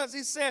because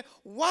he said,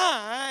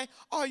 why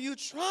are you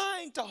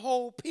trying to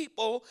hold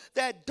people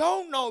that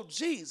don't know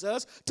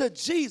Jesus to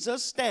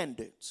Jesus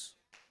standards?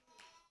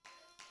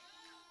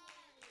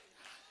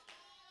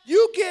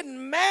 You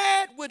getting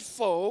mad with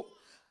folk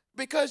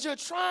because you're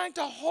trying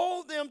to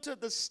hold them to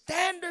the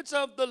standards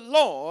of the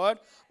Lord,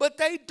 but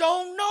they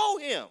don't know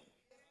him.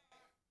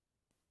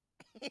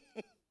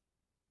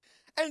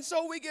 And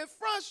so we get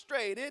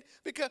frustrated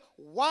because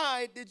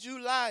why did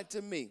you lie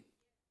to me?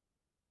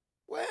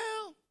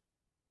 Well,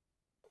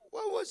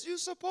 what was you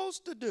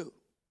supposed to do?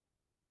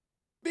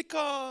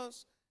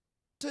 Because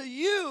to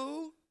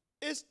you,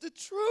 it's the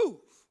truth.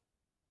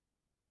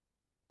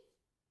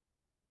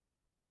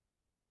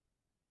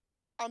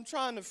 I'm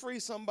trying to free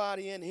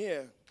somebody in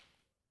here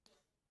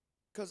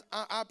because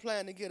I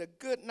plan to get a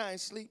good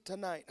night's sleep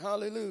tonight.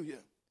 Hallelujah.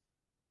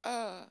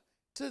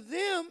 To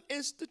them,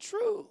 it's the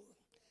truth.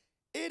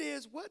 It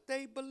is what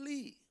they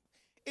believe.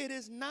 It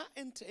is not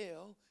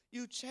until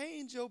you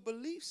change your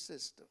belief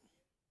system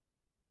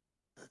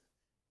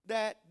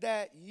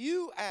that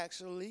you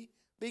actually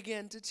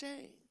begin to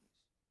change.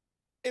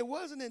 It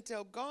wasn't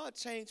until God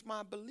changed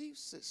my belief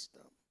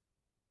system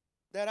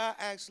that I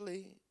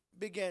actually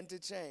began to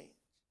change.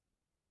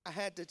 I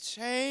had to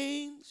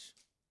change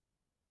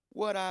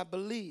what I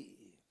believe.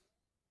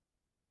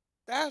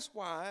 That's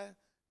why,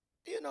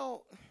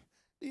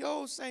 the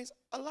old saints,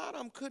 a lot of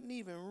them couldn't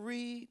even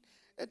read.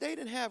 They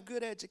didn't have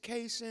good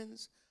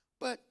educations,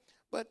 but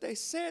they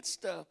said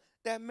stuff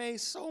that made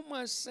so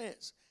much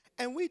sense,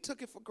 and we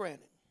took it for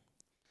granted.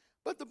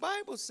 But the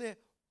Bible said,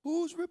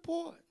 whose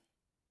report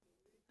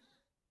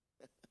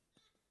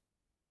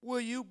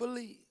will you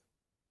believe?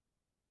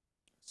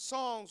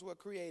 Songs were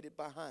created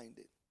behind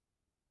it.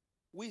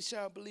 We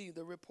shall believe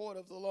the report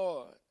of the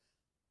Lord.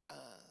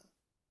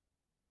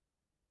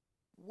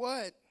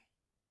 What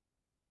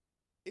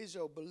is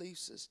your belief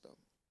system?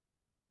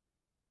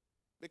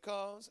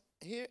 Because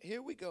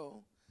here we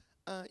go.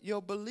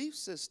 Your belief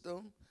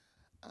system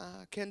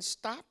can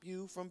stop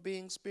you from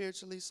being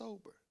spiritually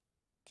sober.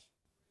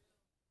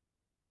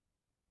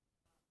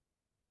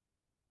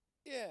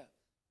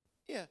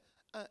 Yeah.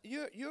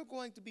 You're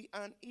going to be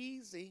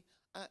uneasy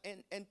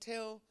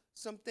until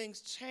some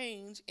things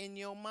change in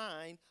your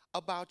mind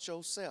about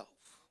yourself.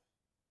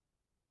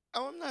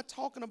 I'm not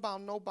talking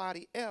about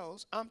nobody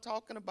else. I'm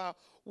talking about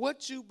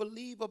what you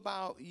believe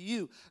about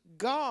you.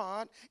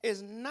 God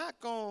is not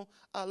going to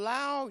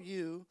allow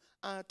you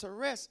to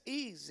rest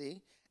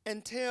easy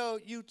until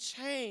you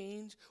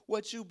change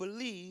what you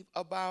believe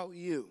about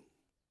you.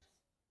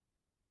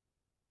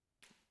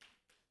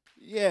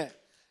 Yeah,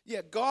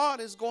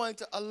 God is going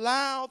to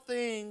allow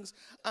things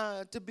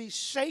to be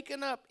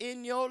shaken up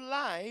in your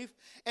life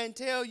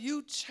until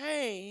you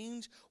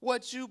change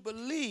what you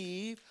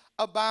believe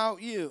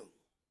about you.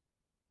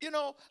 You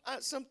know,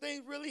 some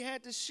things really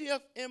had to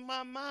shift in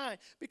my mind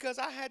because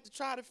I had to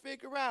try to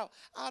figure out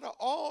of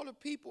all the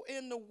people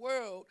in the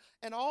world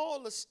and all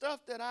the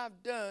stuff that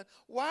I've done,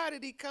 why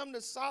did he come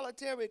to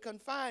solitary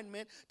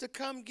confinement to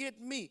come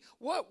get me?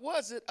 What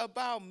was it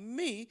about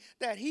me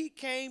that he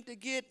came to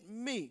get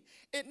me?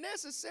 It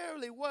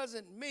necessarily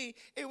wasn't me.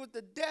 It was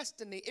the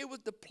destiny. It was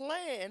the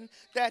plan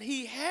that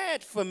he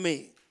had for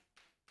me.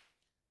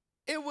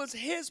 It was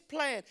his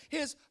plan,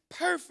 his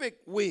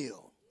perfect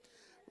will,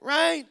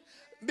 right?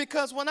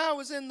 Because when I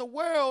was in the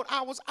world,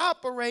 I was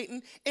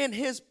operating in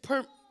his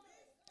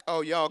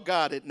oh, y'all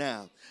got it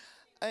now.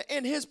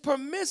 In his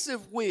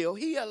permissive will,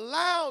 he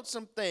allowed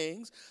some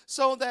things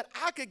so that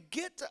I could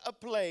get to a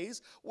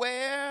place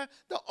where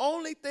the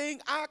only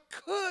thing I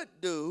could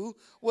do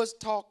was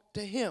talk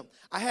to him.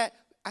 I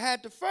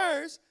had to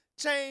first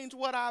change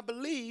what I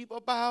believe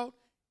about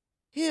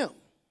him.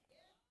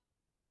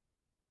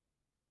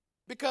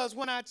 Because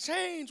when I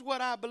changed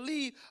what I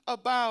believe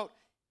about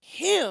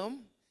him,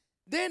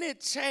 then it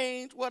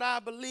changed what I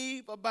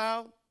believe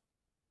about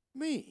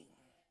me.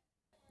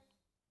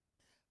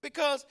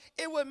 Because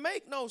it would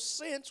make no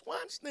sense,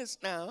 watch this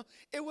now,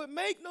 it would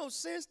make no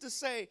sense to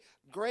say,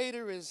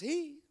 greater is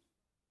he,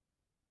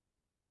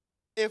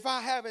 if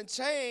I haven't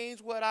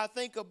changed what I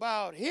think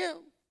about him.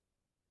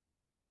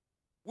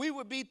 We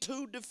would be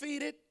two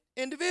defeated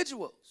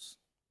individuals.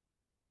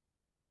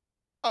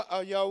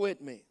 Are y'all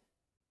with me?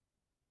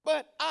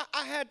 But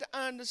I had to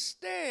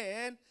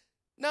understand,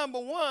 number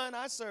one,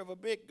 I serve a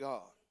big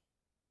God.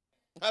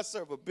 I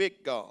serve a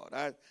big God.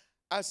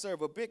 I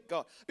serve a big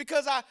God.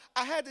 Because I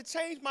had to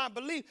change my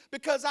belief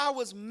because I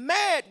was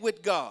mad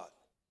with God.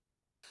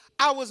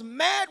 I was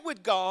mad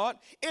with God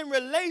in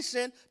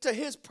relation to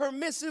his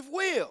permissive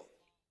will.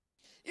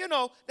 You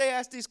know, they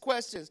ask these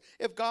questions.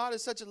 If God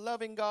is such a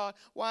loving God,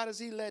 why does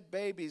he let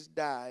babies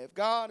die? If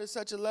God is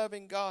such a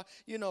loving God,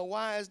 you know,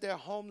 why is there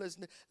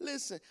homelessness?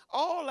 Listen,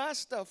 all that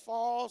stuff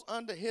falls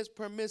under his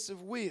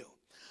permissive will.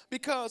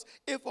 Because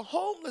if a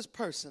homeless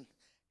person,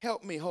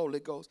 help me, Holy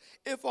Ghost,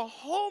 if a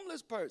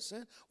homeless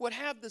person would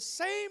have the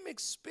same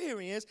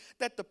experience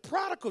that the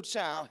prodigal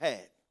child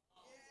had,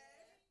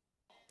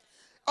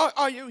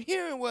 are you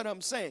hearing what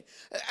I'm saying?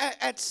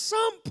 At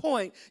some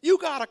point, you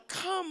got to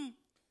come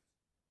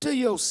to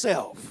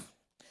yourself.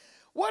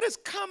 What does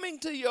coming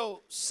to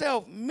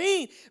yourself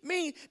mean?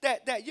 Mean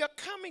that you're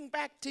coming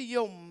back to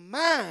your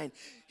mind.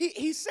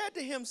 He said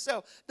to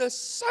himself, the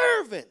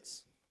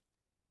servants,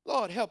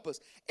 Lord help us,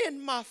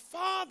 in my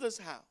Father's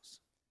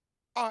house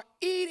are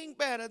eating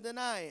better than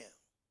I am.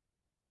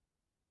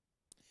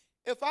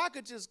 If I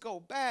could just go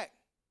back,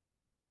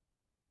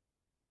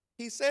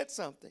 he said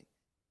something.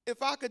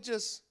 If I could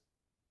just,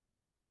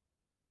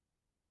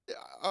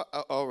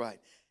 all right.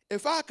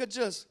 If I could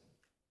just,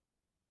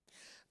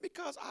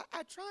 because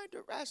I tried to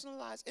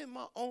rationalize in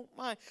my own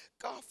mind,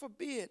 God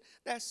forbid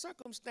that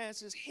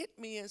circumstances hit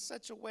me in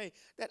such a way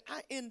that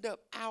I end up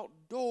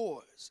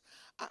outdoors.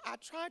 I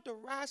tried to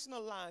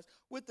rationalize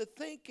with the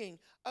thinking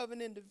of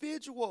an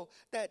individual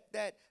that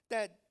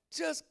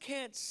just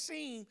can't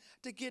seem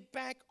to get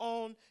back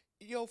on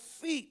your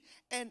feet.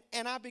 And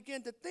I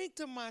began to think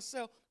to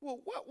myself, well,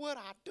 what would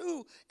I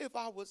do if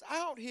I was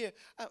out here?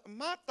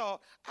 My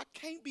thought, I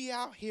can't be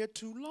out here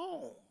too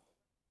long.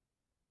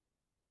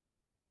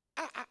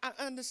 I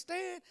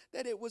understand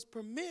that it was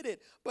permitted,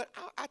 but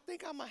I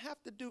think I'm going to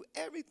have to do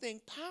everything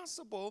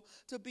possible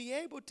to be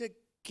able to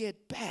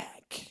get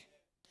back.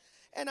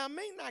 And I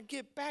may not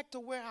get back to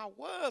where I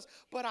was,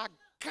 but I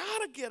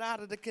got to get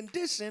out of the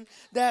condition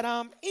that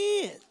I'm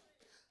in.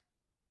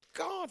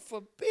 God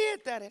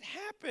forbid that it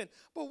happened.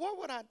 But what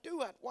would I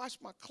do? I'd wash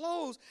my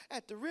clothes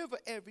at the river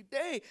every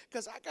day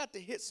because I got to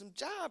hit some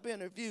job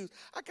interviews.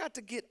 I got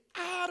to get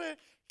out of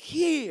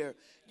here.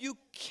 You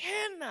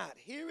cannot,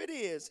 here it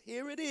is.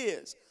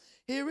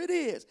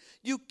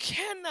 You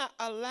cannot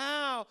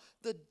allow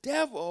the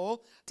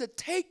devil to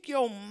take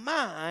your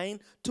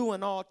mind to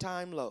an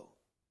all-time low.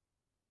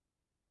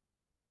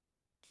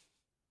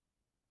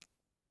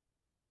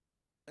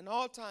 an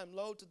all-time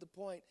low to the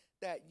point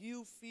that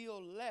you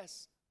feel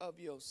less of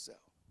yourself.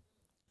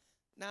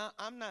 Now,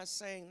 I'm not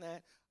saying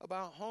that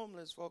about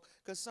homeless folk,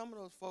 because some of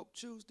those folk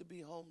choose to be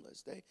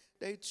homeless.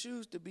 They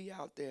choose to be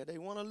out there. They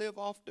want to live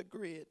off the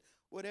grid,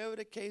 whatever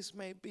the case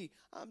may be.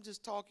 I'm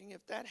just talking,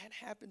 if that had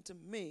happened to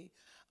me,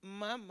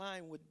 my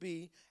mind would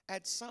be,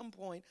 at some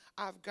point,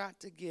 I've got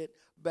to get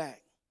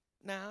back.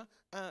 Now,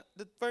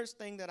 the first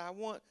thing that I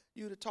want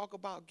you to talk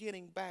about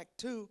getting back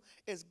to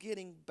is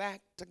getting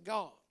back to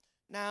God.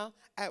 Now,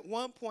 at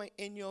one point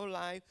in your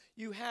life,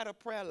 you had a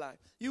prayer life.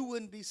 You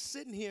wouldn't be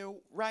sitting here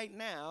right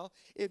now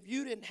if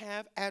you didn't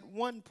have, at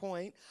one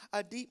point,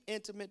 a deep,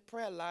 intimate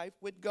prayer life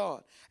with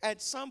God.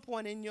 At some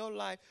point in your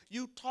life,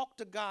 you talk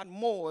to God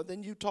more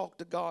than you talk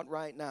to God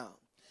right now.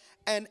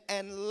 And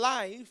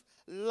life,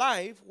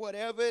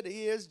 whatever it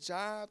is,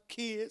 job,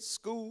 kids,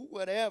 school,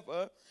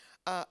 whatever,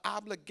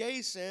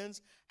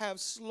 obligations have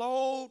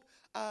slowed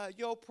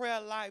your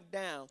prayer life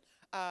down.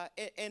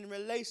 In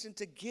relation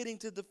to getting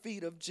to the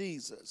feet of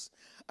Jesus,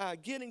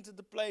 getting to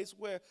the place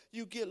where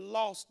you get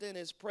lost in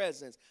his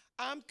presence.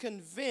 I'm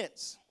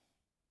convinced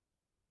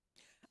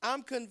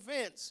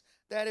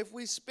that if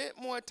we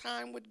spent more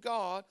time with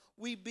God,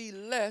 we'd be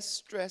less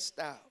stressed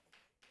out.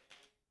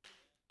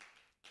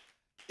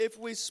 If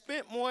we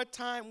spent more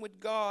time with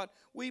God,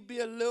 we'd be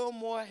a little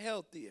more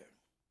healthier.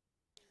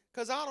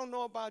 Because I don't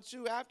know about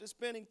you, after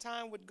spending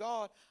time with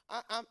God,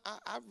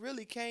 I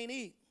really can't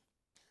eat.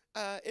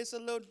 It's a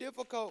little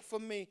difficult for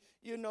me,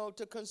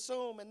 to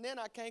consume, and then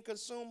I can't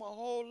consume a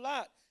whole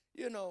lot,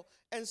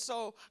 And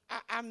so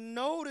I've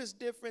noticed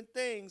different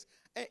things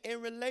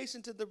in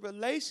relation to the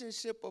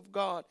relationship of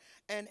God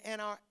and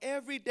our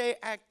everyday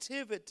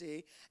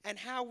activity and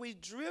how we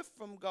drift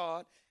from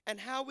God and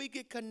how we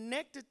get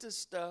connected to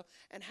stuff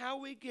and how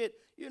we get,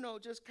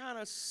 just kind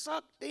of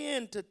sucked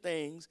into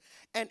things,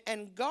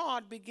 and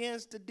God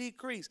begins to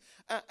decrease.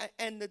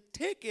 And the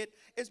ticket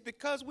is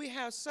because we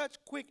have such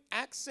quick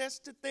access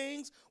to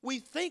things, we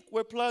think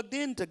we're plugged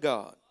into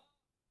God.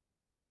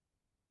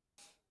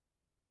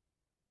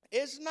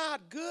 It's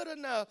not good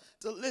enough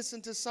to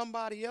listen to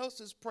somebody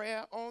else's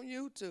prayer on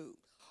YouTube.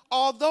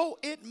 Although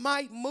it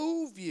might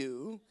move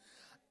you,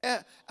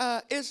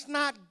 it's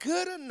not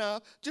good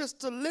enough just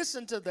to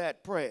listen to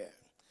that prayer.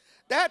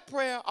 That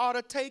prayer ought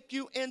to take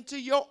you into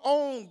your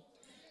own.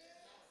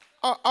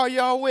 Are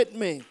y'all with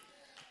me?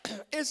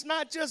 It's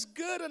not just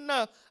good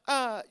enough,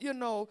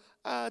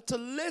 to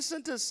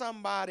listen to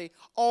somebody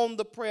on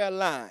the prayer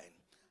line.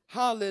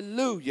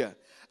 Hallelujah.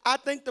 I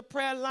think the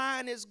prayer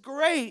line is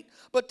great,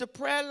 but the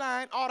prayer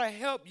line ought to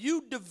help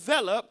you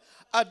develop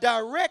a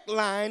direct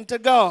line to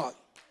God.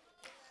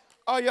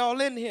 Are y'all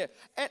in here?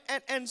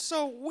 And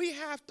so we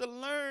have to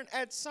learn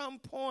at some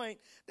point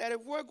that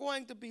if we're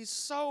going to be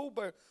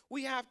sober,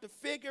 we have to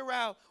figure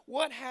out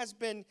what has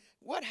been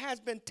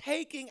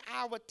taking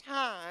our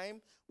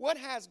time, what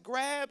has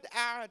grabbed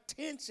our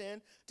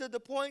attention to the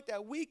point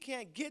that we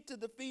can't get to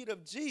the feet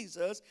of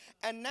Jesus,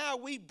 and now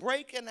we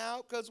breaking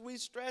out because we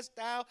stressed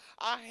out,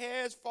 our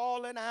hair's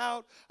falling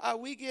out,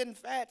 we getting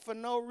fat for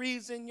no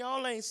reason.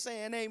 Y'all ain't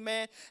saying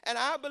amen. And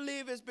I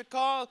believe it's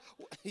because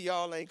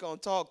y'all ain't gonna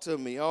talk to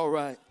me. All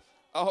right.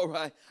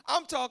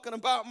 I'm talking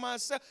about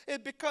myself.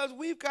 It's because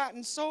we've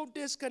gotten so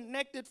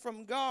disconnected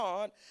from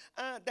God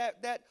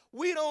that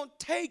we don't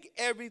take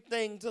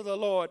everything to the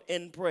Lord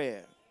in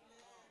prayer.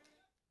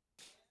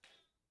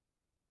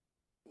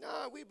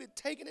 No, we've been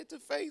taking it to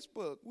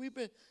Facebook. We've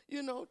been,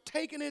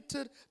 taking it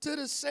to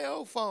the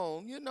cell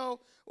phone.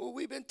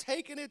 We've been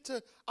taking it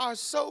to our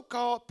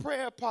so-called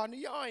prayer partner.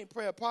 Y'all ain't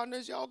prayer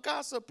partners. Y'all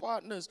gossip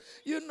partners.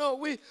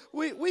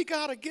 We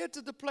got to get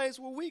to the place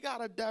where we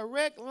got a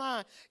direct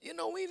line.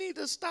 We need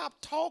to stop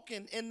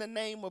talking in the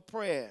name of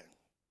prayer.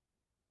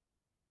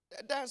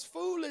 That's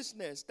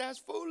foolishness. That's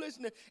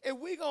foolishness. If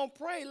we're going to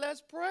pray,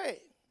 let's pray.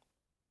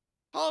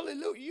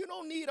 Hallelujah. You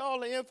don't need all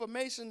the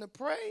information to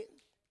pray.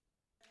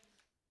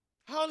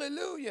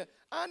 Hallelujah.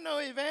 I know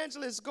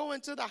evangelists go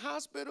into the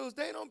hospitals.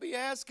 They don't be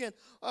asking,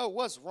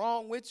 what's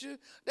wrong with you?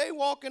 They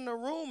walk in the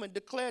room and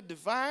declare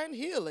divine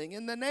healing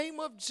in the name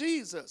of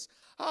Jesus.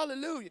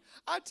 Hallelujah.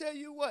 I tell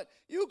you what,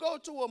 you go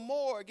to a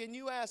morgue and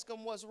you ask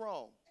them what's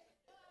wrong.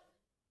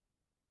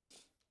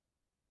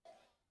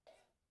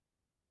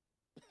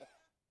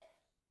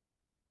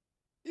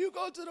 You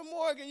go to the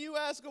morgue and you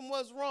ask them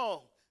what's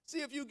wrong. See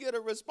if you get a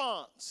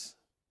response.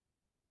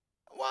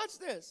 Watch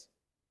this.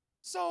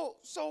 So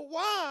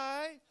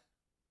why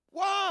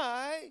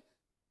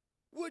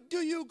do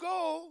you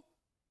go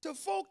to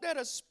folk that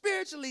are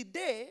spiritually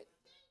dead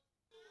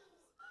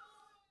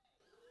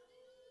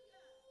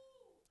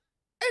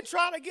and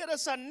try to get a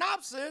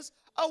synopsis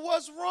of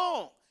what's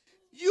wrong?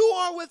 You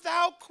are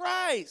without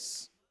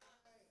Christ.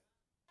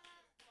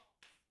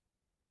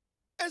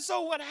 And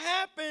so what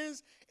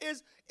happens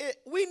is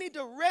we need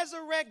to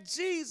resurrect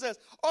Jesus,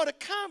 or the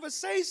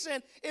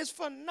conversation is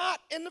for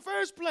naught in the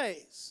first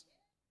place.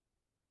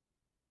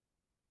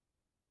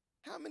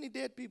 How many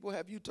dead people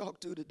have you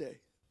talked to today?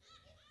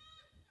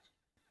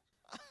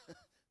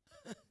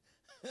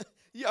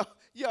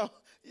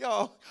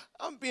 Y'all,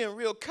 I'm being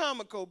real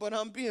comical, but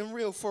I'm being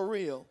real for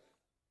real.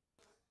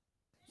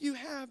 You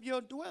have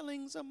your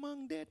dwellings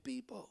among dead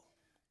people.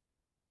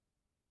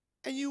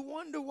 And you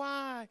wonder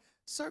why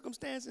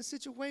circumstance and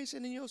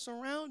situation in your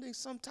surroundings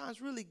sometimes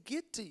really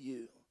get to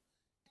you.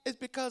 It's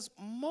because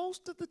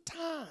most of the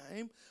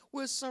time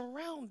we're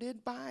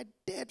surrounded by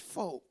dead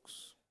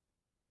folks.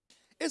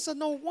 It's a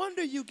no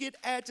wonder you get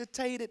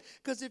agitated,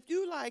 because if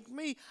you like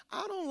me,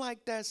 I don't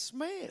like that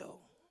smell.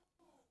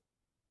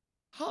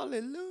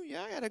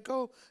 Hallelujah. I got to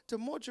go to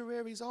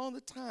mortuaries all the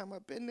time.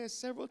 I've been there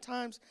several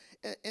times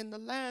in the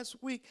last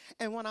week.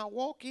 And when I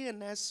walk in,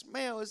 that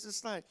smell is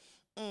just like,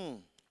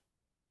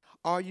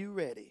 are you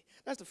ready?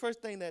 That's the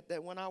first thing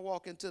that when I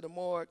walk into the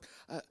morgue,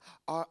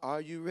 are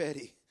you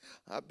ready?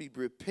 I'll be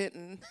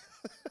repenting.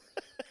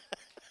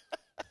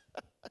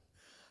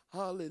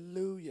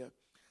 Hallelujah.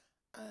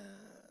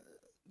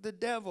 The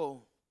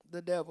devil,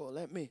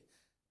 let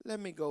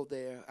me go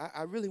there.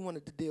 I really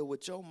wanted to deal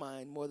with your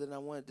mind more than I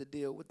wanted to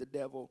deal with the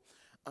devil.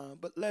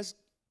 But let's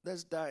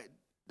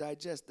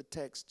digest the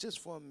text just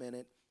for a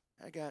minute.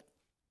 I got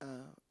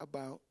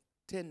about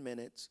 10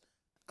 minutes.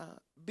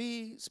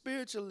 Be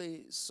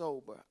spiritually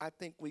sober. I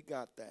think we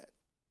got that.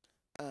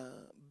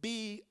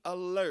 Be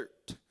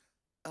alert.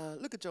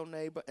 Look at your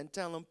neighbor and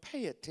tell them,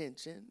 pay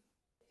attention.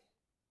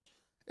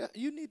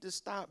 You need to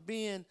stop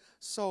being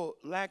so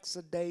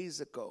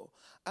lackadaisical.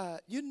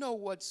 You know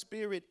what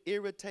spirit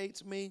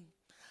irritates me?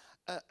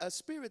 A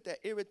spirit that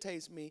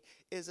irritates me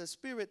is a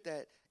spirit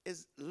that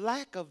is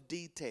lack of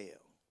detail.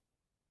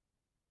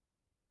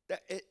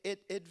 That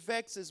it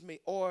vexes me.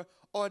 Or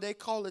they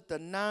call it the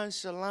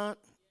nonchalant.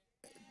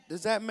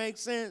 Does that make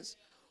sense?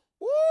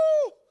 Woo!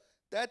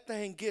 That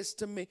thing gets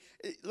to me.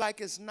 Like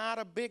it's not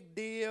a big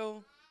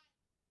deal.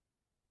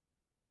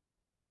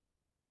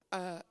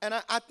 And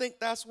I think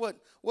that's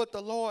what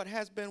the Lord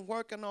has been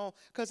working on,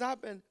 because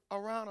I've been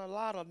around a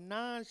lot of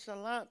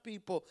nonchalant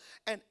people.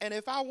 And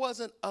if I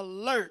wasn't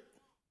alert,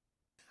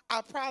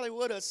 I probably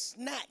would have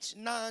snatched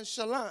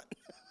nonchalant.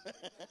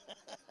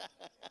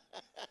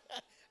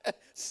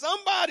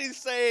 Somebody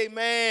say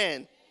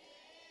amen.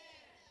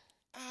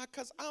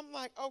 Because I'm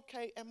like,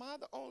 okay, am I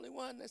the only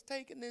one that's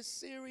taking this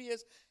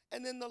serious?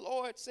 And then the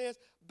Lord says,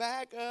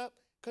 back up,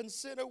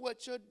 consider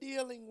what you're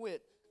dealing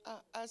with.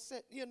 I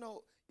said,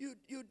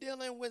 you're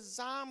dealing with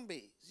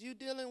zombies. You're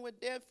dealing with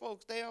dead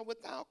folks. They are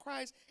without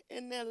Christ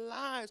in their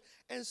lives.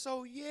 And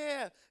so,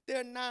 yeah,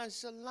 they're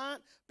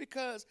nonchalant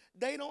because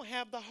they don't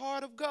have the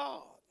heart of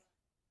God.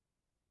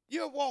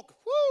 You're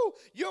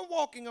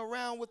walking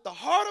around with the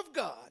heart of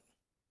God,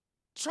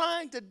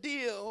 trying to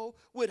deal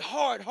with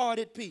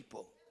hard-hearted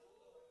people.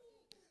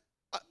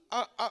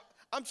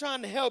 I'm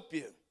trying to help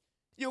you.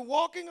 You're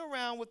walking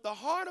around with the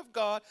heart of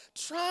God,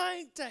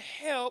 trying to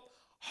help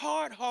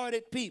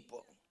hard-hearted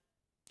people.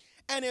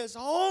 And it's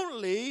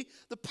only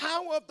the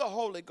power of the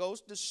Holy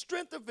Ghost, the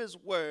strength of His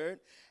Word,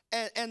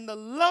 and the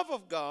love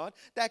of God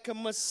that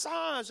can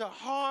massage a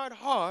hard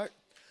heart.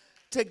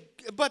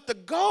 But the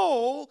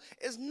goal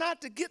is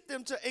not to get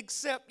them to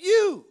accept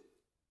you.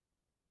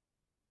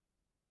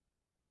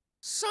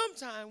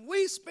 Sometimes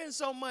we spend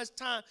so much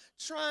time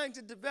trying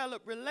to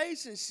develop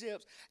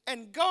relationships,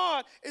 and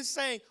God is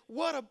saying,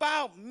 what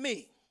about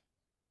me?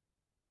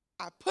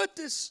 I put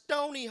this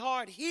stony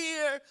heart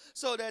here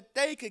so that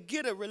they could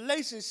get a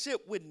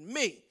relationship with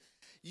me.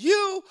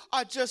 You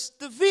are just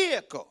the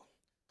vehicle.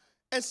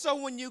 And so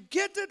when you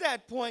get to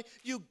that point,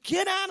 you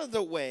get out of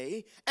the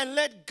way and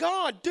let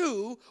God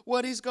do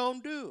what He's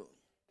going to do.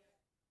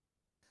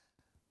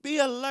 Be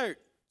alert.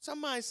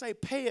 Somebody say,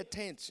 pay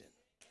attention.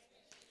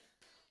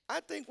 I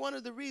think one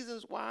of the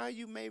reasons why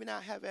you may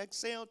not have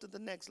excelled to the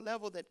next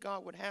level that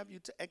God would have you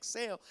to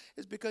excel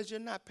is because you're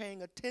not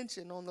paying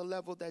attention on the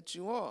level that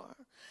you are.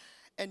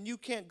 And you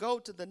can't go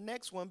to the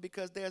next one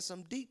because there's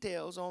some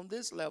details on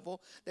this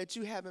level that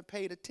you haven't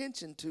paid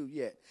attention to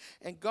yet.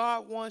 And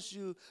God wants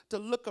you to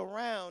look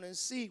around and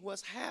see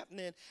what's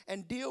happening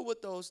and deal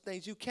with those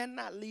things. You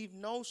cannot leave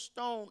no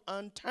stone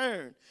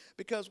unturned,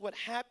 because what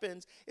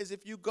happens is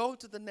if you go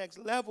to the next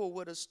level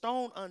with a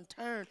stone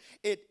unturned,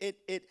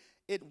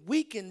 it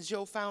weakens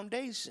your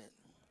foundation.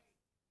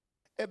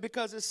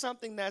 Because it's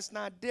something that's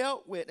not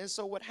dealt with. And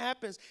so what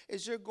happens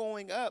is you're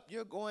going up,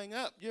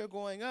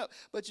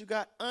 but you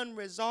got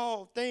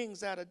unresolved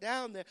things that are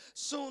down there.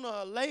 Sooner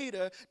or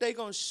later, they're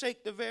going to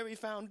shake the very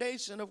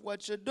foundation of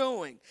what you're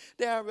doing.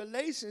 There are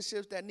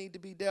relationships that need to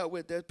be dealt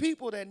with. There's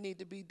people that need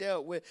to be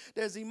dealt with.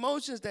 There's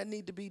emotions that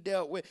need to be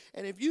dealt with.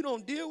 And if you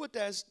don't deal with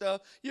that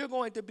stuff, you're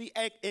going to be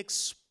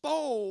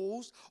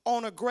exposed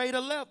on a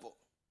greater level.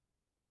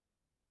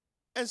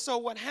 And so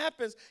what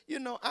happens,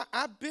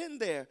 I've been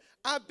there.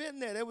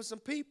 There were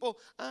some people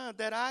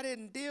that I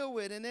didn't deal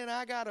with, and then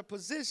I got a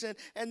position,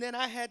 and then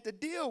I had to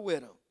deal with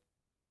them.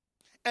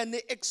 And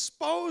the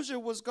exposure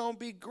was going to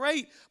be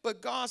great,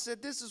 but God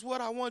said, this is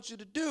what I want you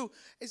to do.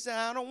 He said,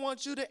 I don't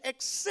want you to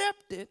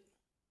accept it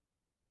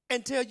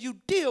until you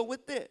deal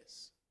with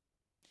this.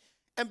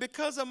 And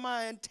because of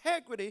my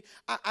integrity,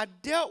 I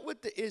dealt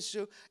with the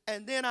issue,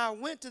 and then I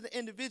went to the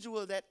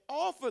individual that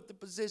offered the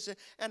position,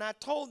 and I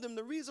told them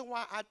the reason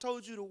why I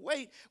told you to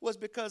wait was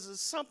because of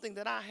something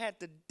that I had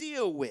to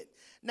deal with.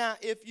 Now,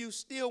 if you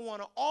still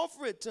want to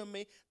offer it to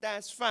me,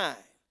 that's fine.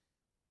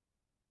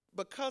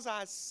 Because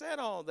I said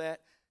all that,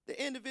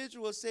 the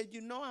individual said,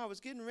 I was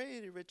getting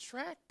ready to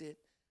retract it,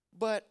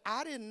 but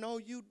I didn't know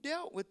you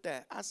dealt with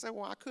that. I said,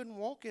 well, I couldn't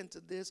walk into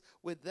this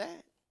with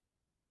that.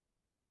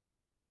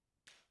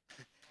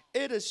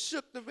 It has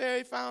shook the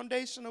very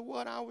foundation of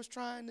what I was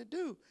trying to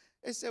do.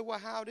 They said, well,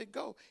 how'd it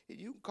go?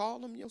 You can call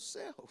them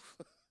yourself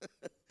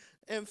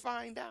and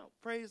find out.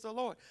 Praise the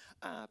Lord.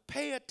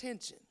 Pay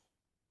attention.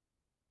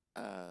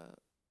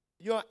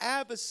 Your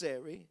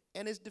adversary,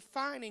 and it's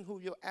defining who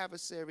your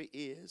adversary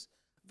is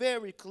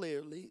very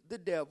clearly, the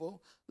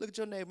devil. Look at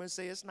your neighbor and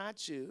say, it's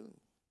not you.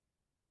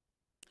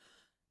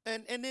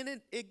 And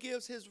then it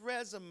gives his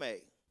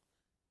resume.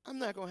 I'm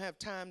not going to have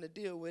time to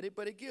deal with it,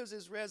 but it gives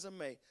his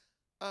resume.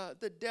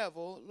 The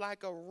devil,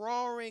 like a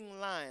roaring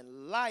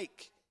lion,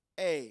 like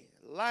a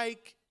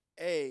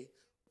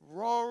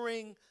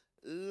roaring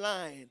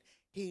lion.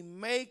 He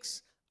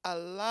makes a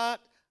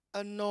lot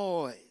of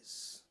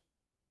noise.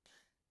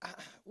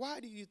 Why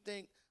do you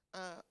think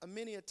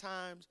many a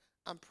times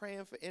I'm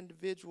praying for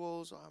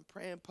individuals or I'm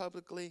praying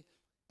publicly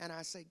and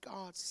I say,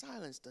 God,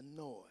 silence the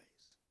noise?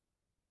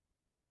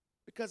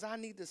 Because I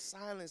need to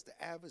silence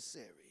the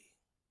adversary.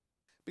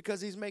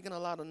 Because he's making a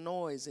lot of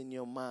noise in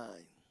your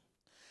mind.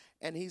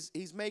 And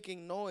he's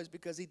making noise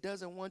because he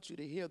doesn't want you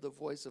to hear the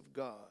voice of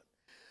God.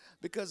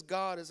 Because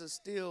God is a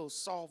still,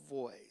 soft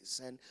voice.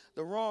 And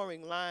the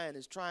roaring lion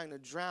is trying to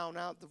drown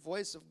out the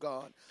voice of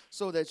God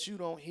so that you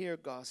don't hear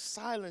God.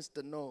 Silence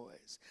the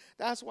noise.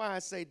 That's why I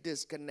say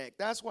disconnect.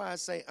 That's why I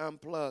say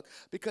unplug.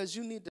 Because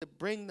you need to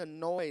bring the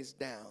noise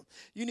down.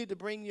 You need to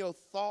bring your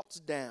thoughts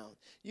down.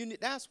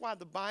 That's why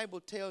the Bible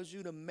tells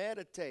you to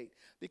meditate.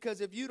 Because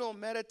if you don't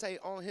meditate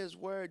on his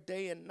word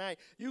day and night,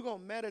 you're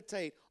going to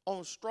meditate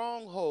on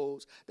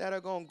strongholds that are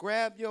going to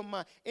grab your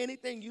mind.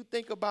 Anything you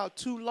think about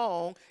too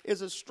long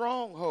is a stronghold.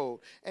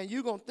 And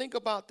you're going to think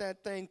about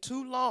that thing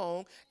too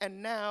long,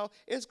 and now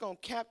it's going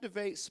to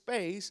captivate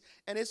space,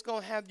 and it's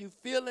going to have you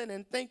feeling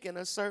and thinking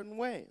a certain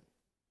way.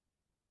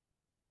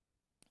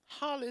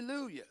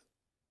 Hallelujah.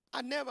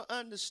 I never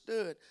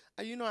understood.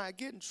 I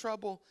get in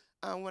trouble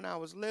when I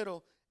was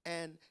little,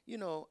 and,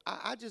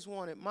 I just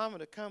wanted mama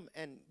to come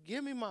and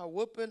give me my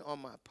whooping or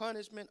my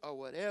punishment or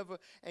whatever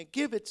and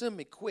give it to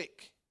me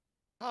quick.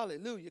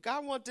 Hallelujah.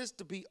 God wants this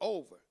to be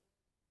over.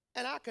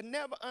 And I could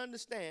never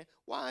understand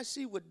why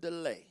she would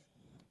delay.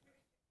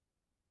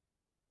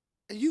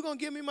 And you going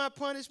to give me my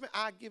punishment?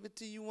 I'll give it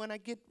to you when I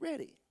get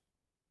ready.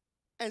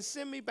 And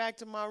send me back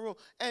to my room.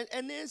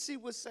 And then she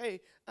would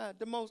say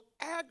the most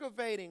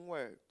aggravating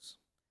words.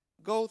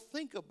 Go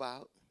think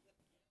about.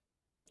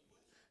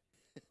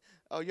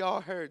 Oh,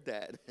 y'all heard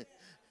that.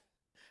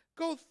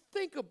 Go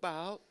think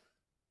about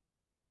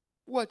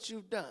what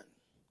you've done.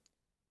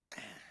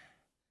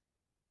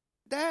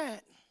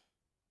 That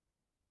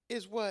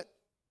is what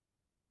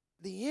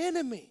the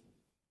enemy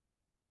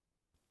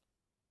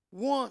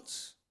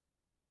wants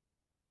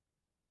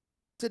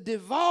to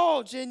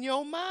divulge in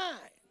your mind.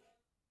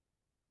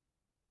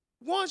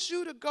 Wants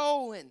you to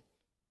go and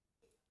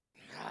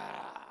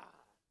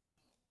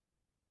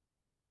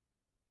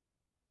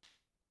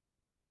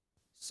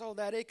so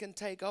that it can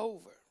take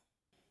over.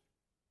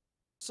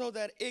 So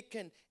that it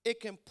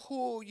can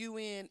pull you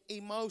in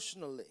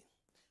emotionally.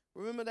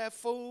 Remember that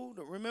fool?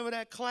 Remember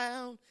that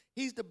clown?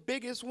 He's the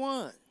biggest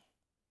one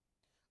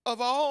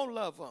of all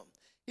of them.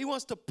 He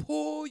wants to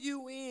pull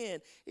you in.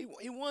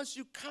 He wants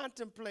you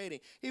contemplating.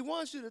 He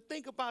wants you to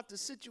think about the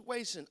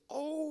situation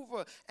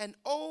over and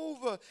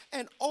over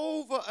and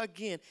over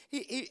again.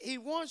 He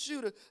wants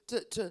you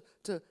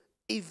to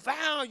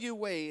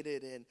evaluate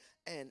it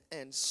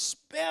and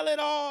spell it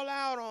all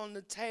out on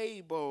the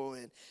table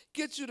and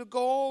get you to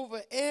go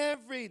over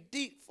every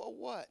deep for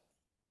what?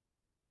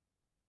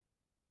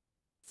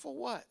 For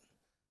what?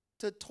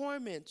 To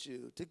torment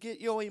you, to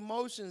get your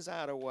emotions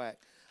out of whack,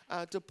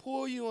 to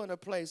pull you in a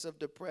place of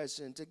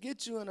depression, to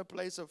get you in a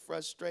place of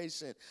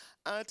frustration,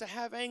 to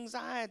have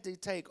anxiety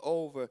take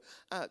over.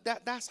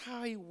 That's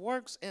how he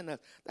works in us.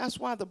 That's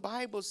why the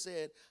Bible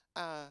said,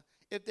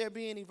 if there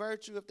be any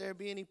virtue, if there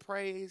be any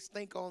praise,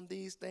 think on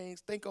these things,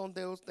 think on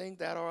those things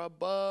that are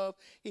above.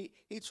 He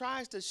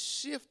tries to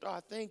shift our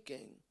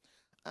thinking.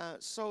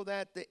 So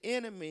that the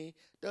enemy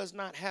does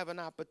not have an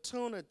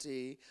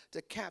opportunity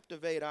to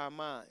captivate our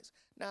minds.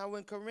 Now,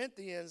 when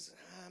Corinthians,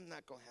 I'm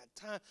not going to have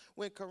time,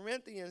 when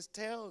Corinthians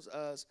tells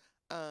us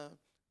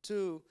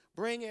to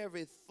bring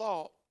every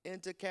thought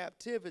into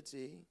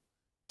captivity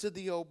to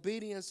the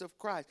obedience of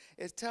Christ,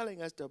 it's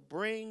telling us to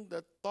bring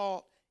the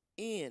thought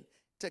in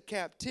to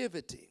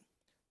captivity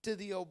to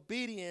the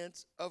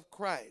obedience of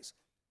Christ.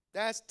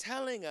 That's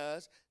telling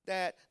us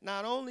that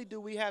not only do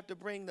we have to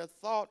bring the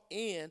thought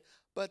in,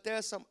 but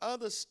there's some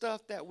other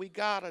stuff that we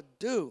got to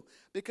do.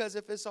 Because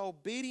if it's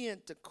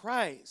obedient to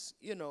Christ,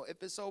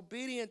 if it's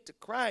obedient to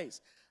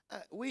Christ,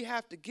 we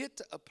have to get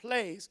to a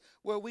place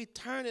where we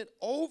turn it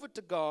over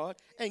to God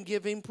and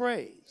give him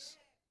praise.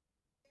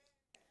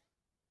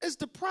 It's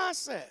the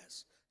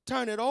process.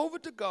 Turn it over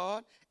to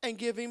God and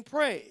give him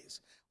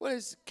praise. What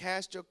is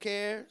cast your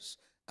cares?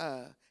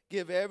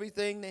 Give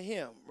everything to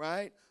him,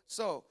 right?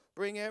 So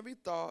bring every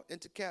thought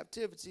into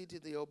captivity to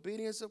the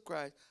obedience of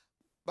Christ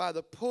by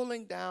the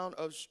pulling down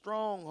of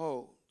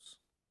strongholds.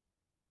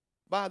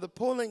 By the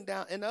pulling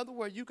down. In other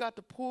words, you got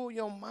to pull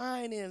your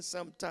mind in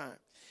sometime.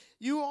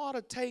 You ought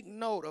to take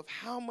note of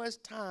how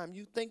much time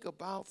you think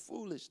about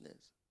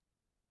foolishness.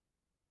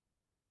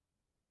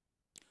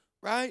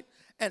 Right?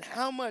 And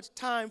how much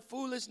time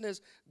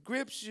foolishness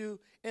grips you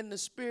in the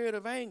spirit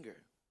of anger.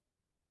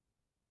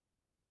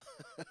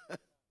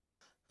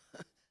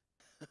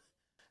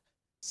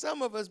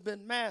 Some of us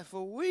been mad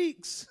for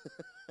weeks.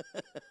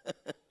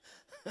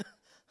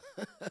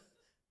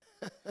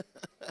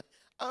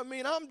 I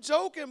mean, I'm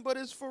joking, but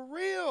it's for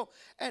real.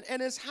 And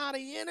it's how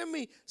the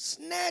enemy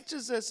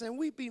snatches us and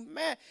we be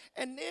mad.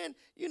 And then,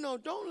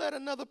 don't let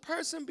another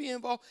person be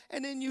involved.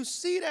 And then you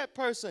see that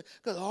person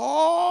because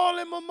all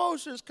them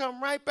emotions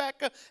come right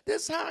back up.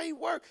 This is how he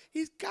works.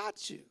 He's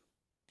got you.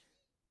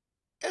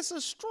 It's a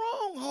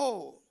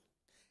stronghold.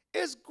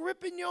 It's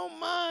gripping your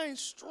mind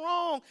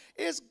strong.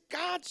 It's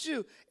got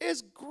you.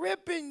 It's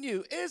gripping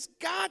you. It's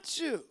got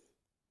you.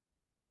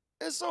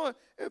 And so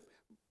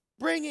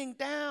bringing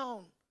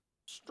down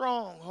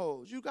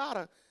strongholds. You got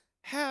to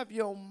have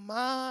your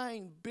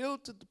mind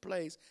built to the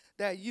place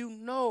that you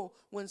know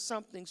when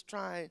something's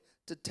trying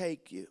to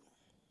take you.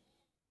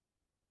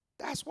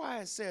 That's why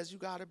it says you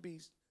got to be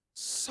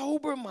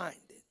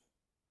sober-minded.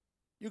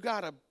 You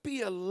got to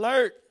be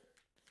alert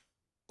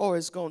or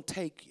it's going to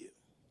take you.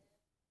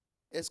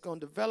 It's going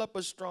to develop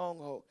a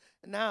stronghold.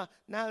 And now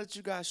that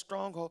you got a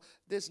stronghold,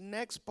 this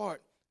next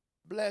part,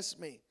 bless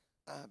me.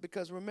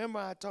 Because remember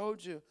I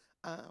told you,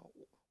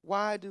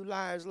 why do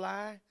liars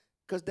lie?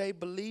 Because they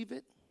believe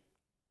it.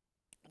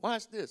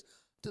 Watch this.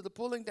 To the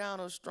pulling down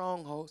of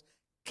strongholds,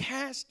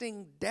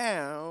 casting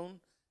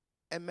down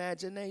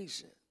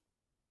imagination.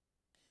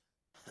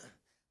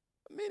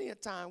 Many a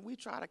time we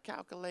try to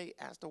calculate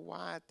as to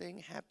why a thing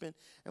happened,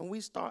 and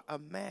we start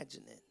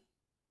imagining.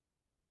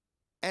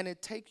 And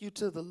it take you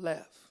to the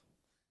left.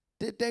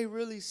 Did they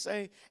really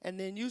say? And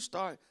then you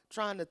start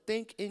trying to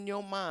think in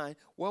your mind,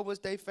 what was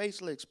their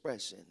facial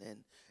expression?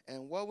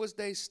 And what was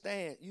they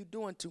stand? You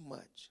doing too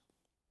much.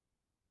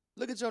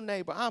 Look at your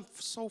neighbor. I'm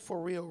so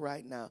for real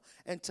right now.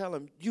 And tell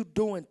him, you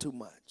doing too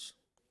much.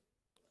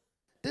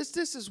 This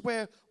is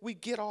where we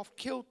get off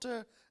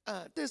kilter.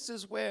 This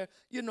is where,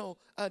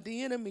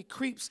 the enemy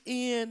creeps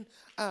in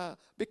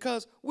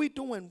because we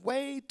doing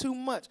way too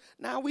much.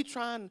 Now we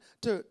trying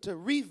to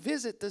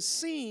revisit the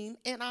scene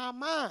in our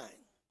mind,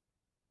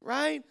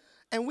 right?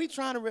 And we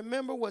trying to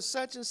remember what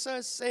such and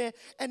such said.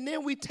 And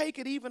then we take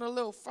it even a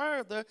little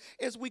further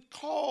as we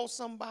call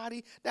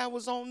somebody that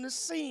was on the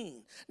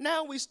scene.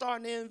 Now we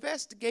starting to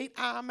investigate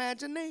our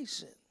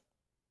imagination.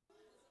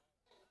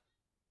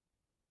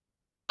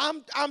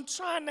 I'm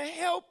trying to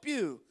help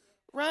you.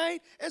 Right?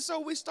 And so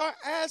we start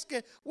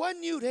asking,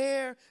 wasn't you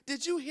there?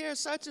 Did you hear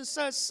such and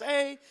such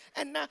say?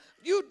 And now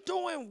you're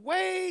doing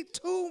way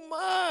too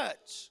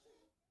much.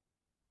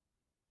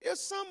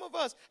 Some of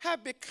us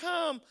have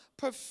become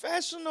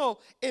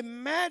professional,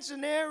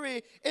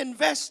 imaginary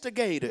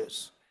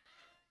investigators.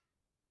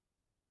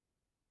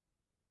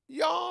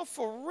 Y'all,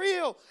 for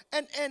real.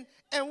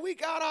 And we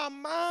got our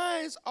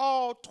minds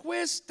all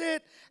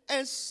twisted.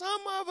 And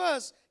some of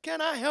us, can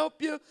I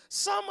help you?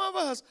 Some of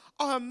us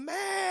are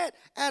mad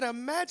at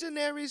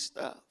imaginary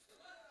stuff.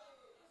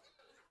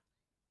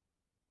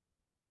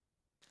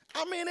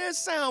 I mean, it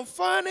sounds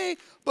funny,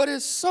 but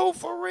it's so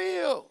for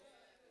real.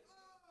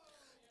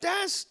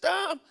 That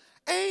stuff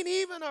ain't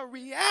even a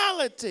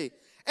reality.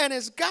 And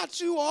it's got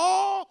you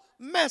all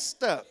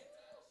messed up.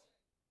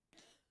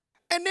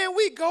 And then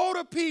we go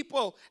to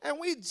people and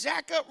we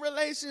jack up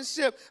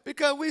relationship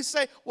because we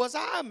say, was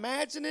I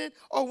imagining?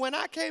 Or when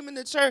I came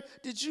into church,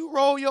 did you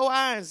roll your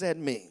eyes at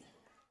me?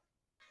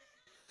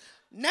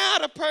 Now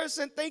the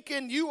person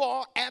thinking you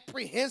all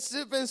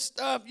apprehensive and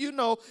stuff,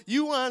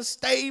 you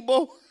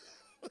unstable.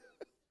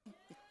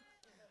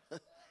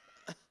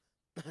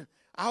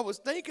 I was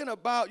thinking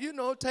about,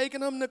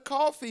 taking them to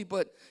coffee,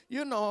 but,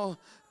 they're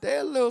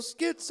a little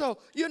schizo.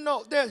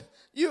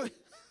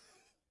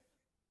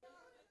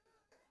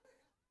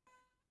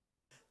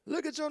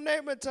 Look at your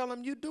neighbor and tell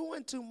him, you're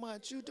doing too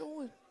much. You're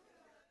doing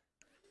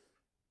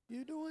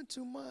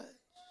too much.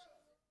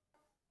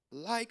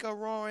 Like a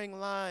roaring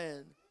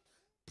lion,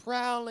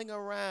 prowling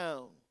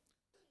around,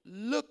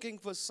 looking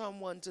for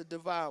someone to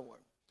devour.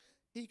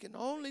 He can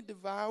only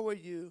devour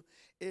you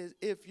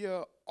if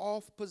you're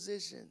off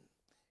position,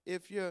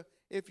 if you're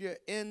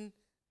in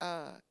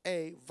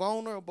a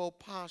vulnerable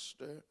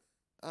posture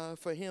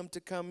for him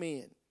to come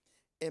in.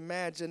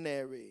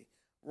 Imaginary,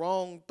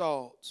 wrong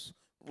thoughts,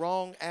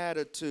 wrong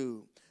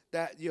attitude,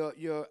 that your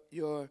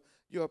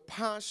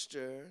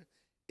posture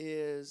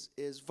is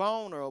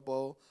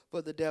vulnerable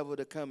for the devil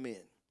to come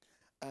in.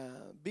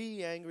 Be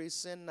ye angry,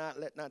 sin not,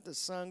 let not the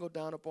sun go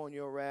down upon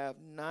your wrath,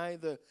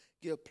 neither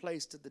give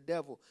place to the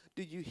devil.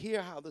 Do you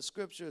hear how the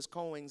scriptures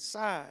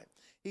coincide?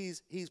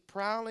 He's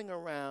prowling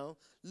around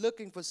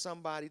looking for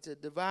somebody to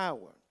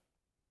devour,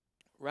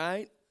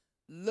 right?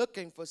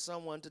 Looking for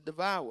someone to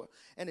devour.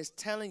 And it's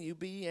telling you,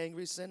 be ye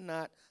angry, sin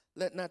not,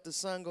 let not the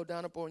sun go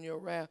down upon your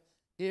wrath.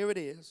 Here it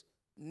is,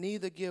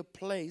 neither give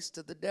place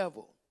to the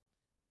devil.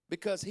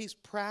 Because he's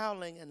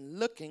prowling and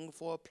looking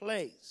for a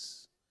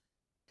place.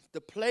 The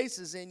place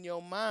is in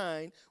your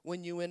mind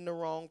when you're in the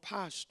wrong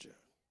posture.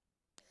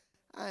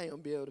 I ain't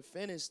going to be able to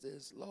finish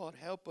this. Lord,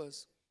 help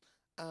us.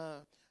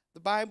 The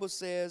Bible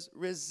says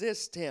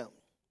resist him.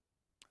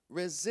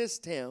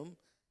 Resist him.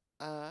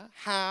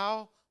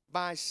 How?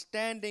 By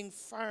standing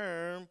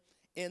firm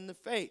in the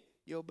faith.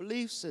 Your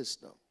belief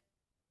system.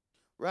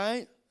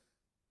 Right?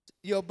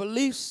 Your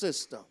belief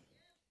system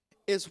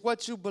is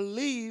what you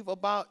believe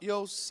about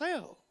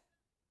yourself.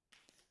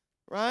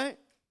 Right?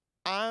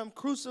 I'm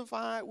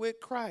crucified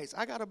with Christ.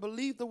 I got to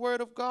believe the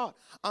word of God.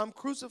 I'm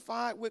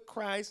crucified with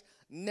Christ.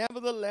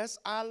 Nevertheless,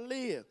 I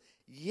live.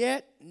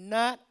 Yet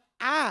not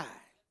I.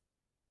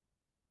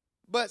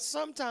 But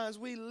sometimes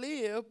we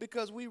live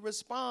because we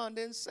respond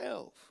in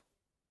self.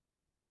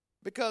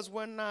 Because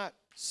we're not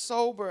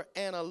sober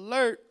and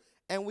alert,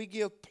 and we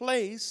give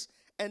place,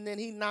 and then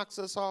he knocks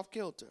us off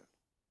kilter.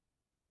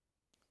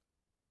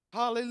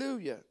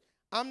 Hallelujah.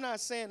 I'm not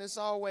saying it's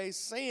always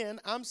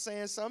sin. I'm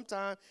saying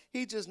sometimes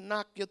he just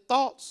knocked your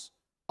thoughts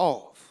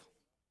off.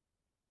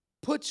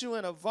 Put you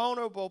in a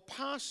vulnerable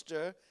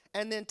posture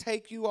and then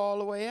take you all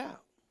the way out.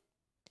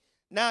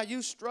 Now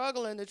you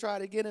struggling to try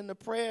to get into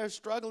prayer,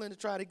 struggling to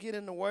try to get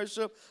into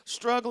worship,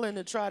 struggling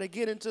to try to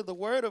get into the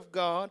word of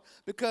God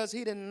because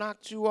he done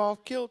knocked you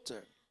off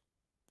kilter.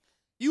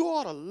 You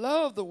ought to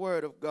love the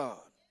word of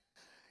God.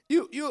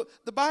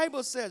 The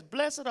Bible says,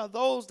 blessed are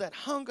those that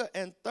hunger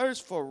and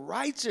thirst for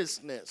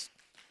righteousness.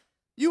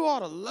 You ought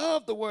to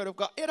love the word of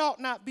God. It ought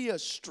not be a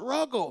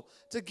struggle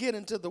to get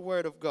into the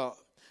word of God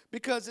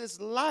because it's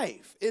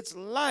life. It's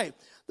life.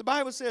 The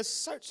Bible says,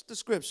 search the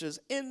scriptures.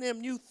 In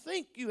them you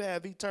think you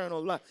have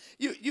eternal life.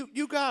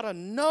 You got to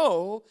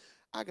know,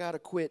 I got to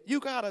quit. You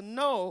got to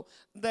know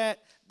that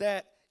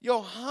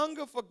your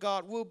hunger for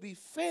God will be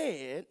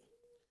fed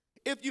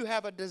if you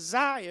have a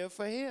desire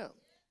for him.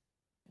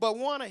 But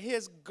one of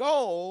his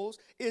goals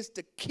is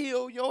to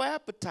kill your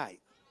appetite.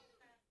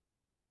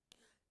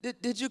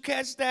 Did you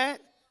catch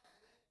that?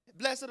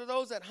 Blessed are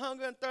those that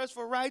hunger and thirst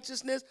for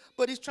righteousness,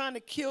 but he's trying to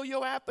kill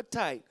your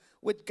appetite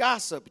with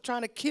gossip,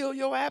 trying to kill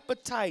your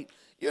appetite,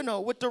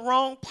 with the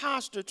wrong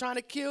posture, trying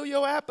to kill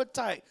your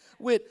appetite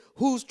with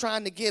who's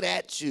trying to get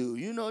at you,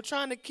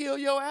 trying to kill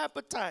your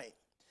appetite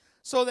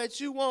so that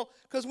you won't,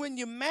 because when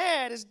you're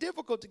mad, it's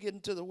difficult to get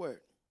into the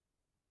word.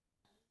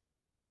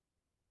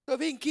 So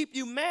if he can keep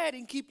you mad,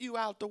 he can keep you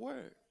out the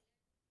word.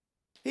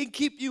 He can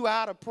keep you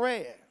out of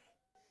prayer.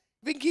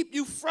 If he can keep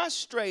you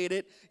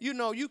frustrated,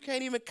 you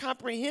can't even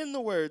comprehend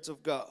the words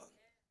of God,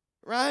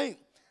 right?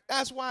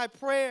 That's why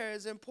prayer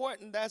is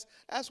important.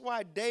 That's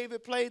why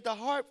David played the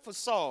harp for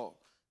Saul,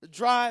 to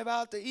drive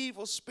out the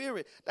evil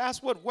spirit.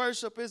 That's what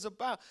worship is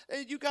about.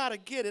 And you got to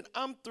get it.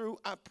 I'm through,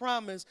 I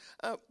promise.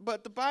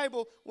 But the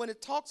Bible, when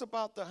it talks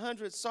about the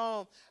 100th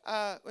Psalm,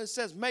 it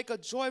says, make a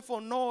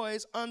joyful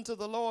noise unto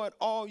the Lord,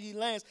 all ye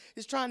lands.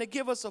 It's trying to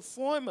give us a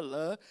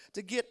formula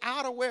to get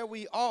out of where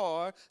we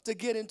are to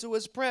get into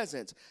his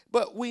presence.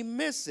 But we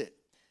miss it.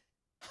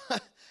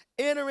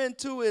 Enter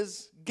into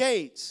his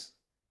gates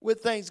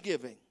with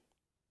thanksgiving.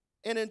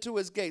 And into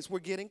his gates. We're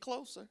getting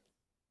closer.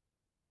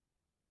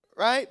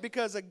 Right?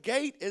 Because a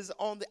gate is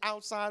on the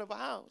outside of a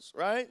house,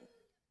 right?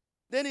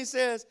 Then he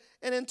says,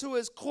 and into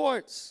his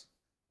courts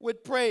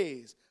with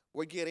praise.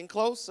 We're getting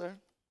closer,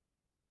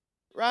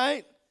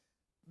 right?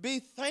 Be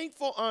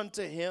thankful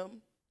unto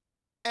him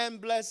and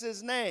bless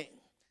his name.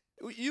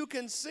 You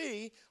can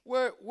see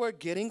we're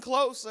getting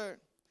closer.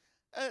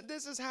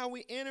 This is how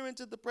we enter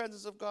into the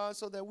presence of God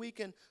so that we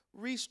can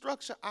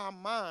restructure our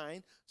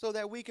mind, so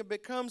that we can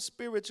become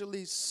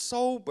spiritually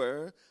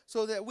sober,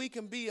 so that we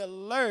can be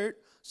alert,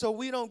 so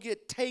we don't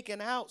get taken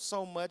out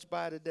so much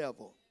by the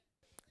devil.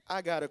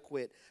 I got to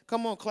quit.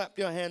 Come on, clap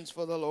your hands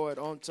for the Lord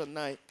on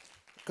tonight.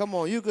 Come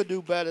on, you could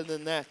do better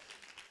than that.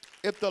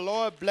 If the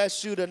Lord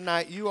bless you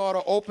tonight, you ought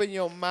to open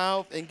your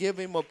mouth and give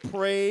him a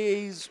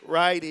praise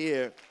right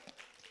here.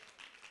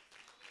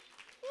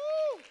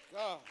 Woo,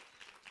 God.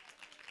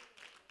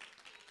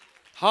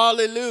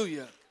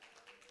 Hallelujah.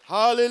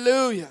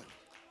 Hallelujah.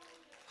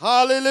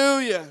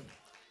 Hallelujah.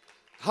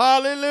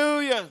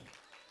 Hallelujah.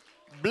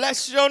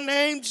 Bless your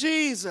name,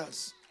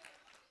 Jesus.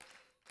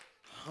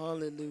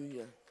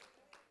 Hallelujah.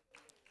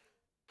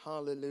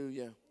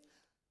 Hallelujah.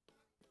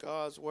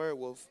 God's word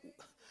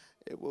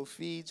will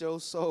feed your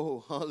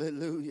soul.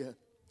 Hallelujah.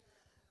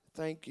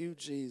 Thank you,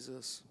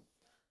 Jesus.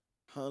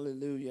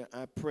 Hallelujah.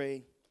 I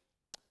pray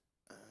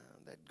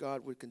that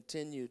God would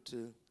continue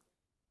to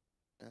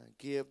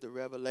give the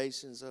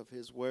revelations of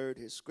his word,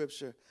 his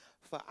scripture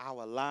for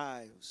our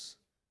lives,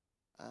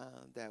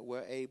 that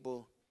we're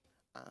able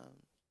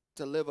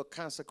to live a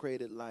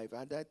consecrated life.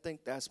 I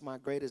think that's my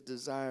greatest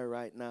desire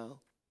right now,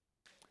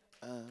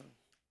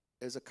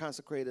 is a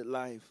consecrated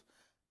life.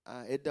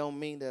 It don't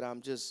mean that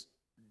I'm just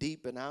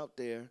deep and out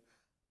there.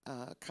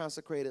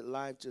 Consecrated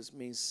life just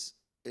means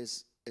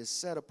it's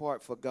set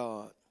apart for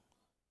God.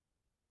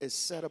 It's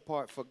set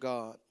apart for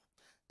God.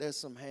 There's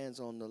some hands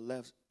on the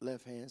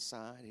left hand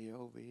side here,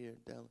 over here,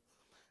 Della.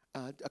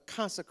 A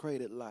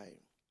consecrated life,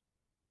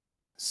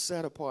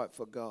 set apart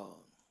for God.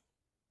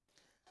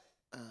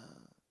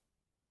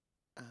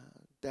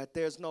 That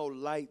there's no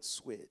light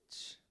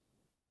switch,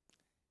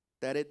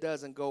 that it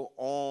doesn't go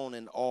on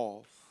and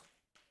off.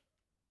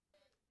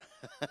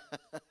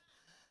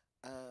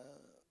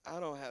 I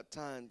don't have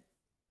time.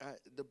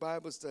 The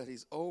Bible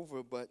study's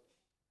over, but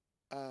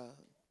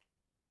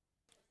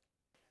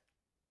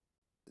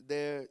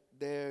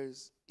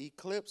there's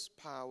eclipse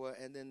power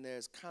and then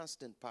there's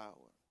constant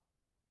power.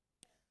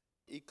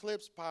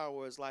 Eclipse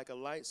power is like a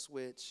light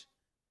switch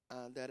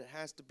that it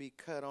has to be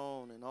cut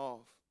on and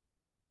off.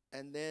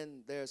 And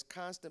then there's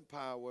constant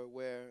power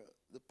where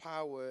the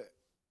power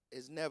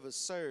is never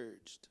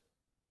surged.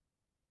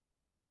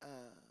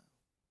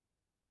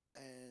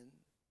 And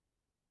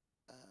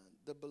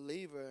the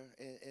believer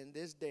in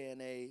this day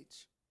and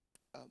age,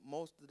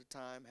 most of the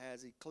time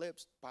has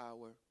eclipsed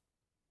power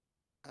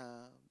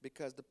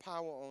because the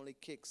power only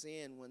kicks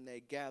in when they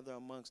gather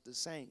amongst the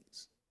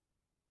saints.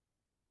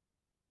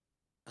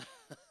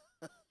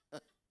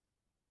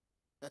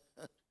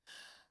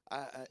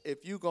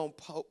 If you're going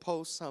to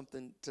post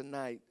something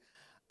tonight,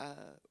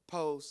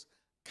 post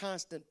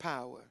constant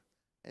power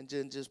and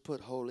then just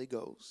put Holy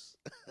Ghost.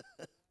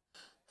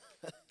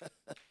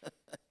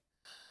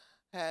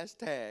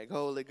 Hashtag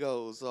Holy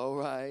Ghost, all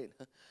right?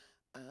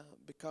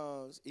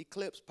 Because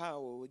eclipse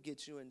power would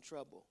get you in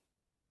trouble.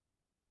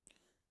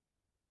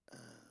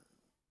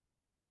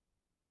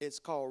 It's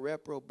called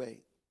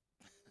reprobate.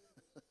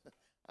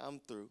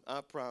 I'm through,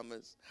 I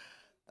promise.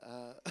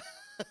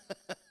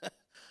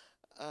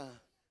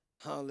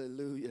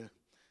 Hallelujah.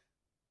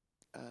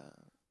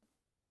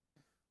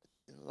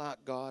 Lock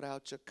God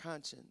out your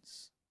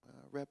conscience.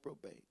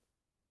 Reprobate.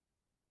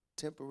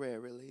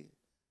 Temporarily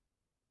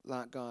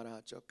lock God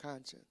out your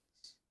conscience.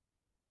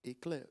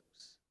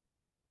 Eclipse.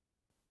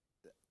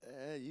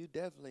 You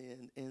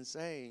definitely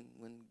insane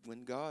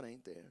when God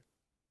ain't there.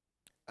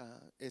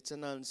 It's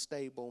an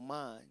unstable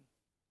mind.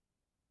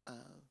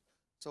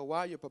 So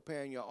while you're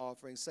preparing your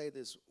offering, say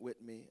this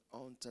with me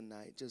on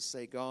tonight. Just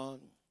say,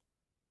 God,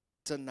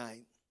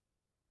 tonight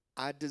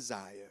I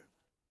desire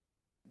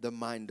the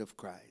mind of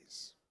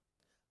Christ.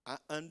 I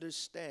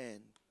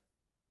understand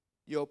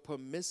your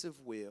permissive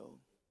will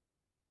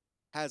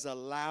has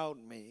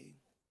allowed me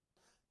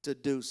to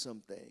do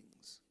some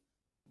things,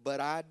 but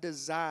I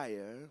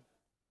desire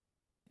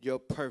your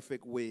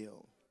perfect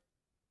will.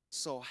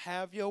 So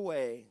have your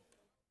way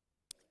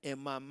in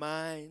my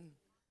mind,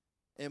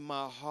 in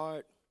my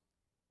heart,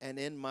 and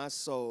in my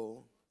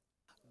soul.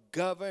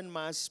 Govern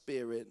my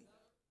spirit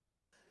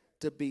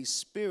to be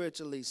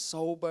spiritually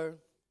sober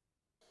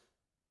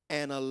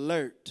and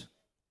alert.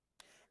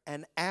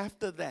 And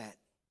after that,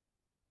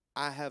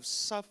 I have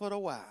suffered a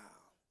while.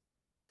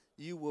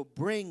 You will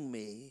bring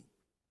me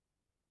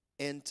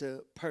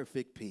into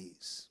perfect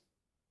peace.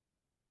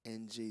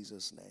 In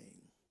Jesus'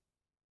 name.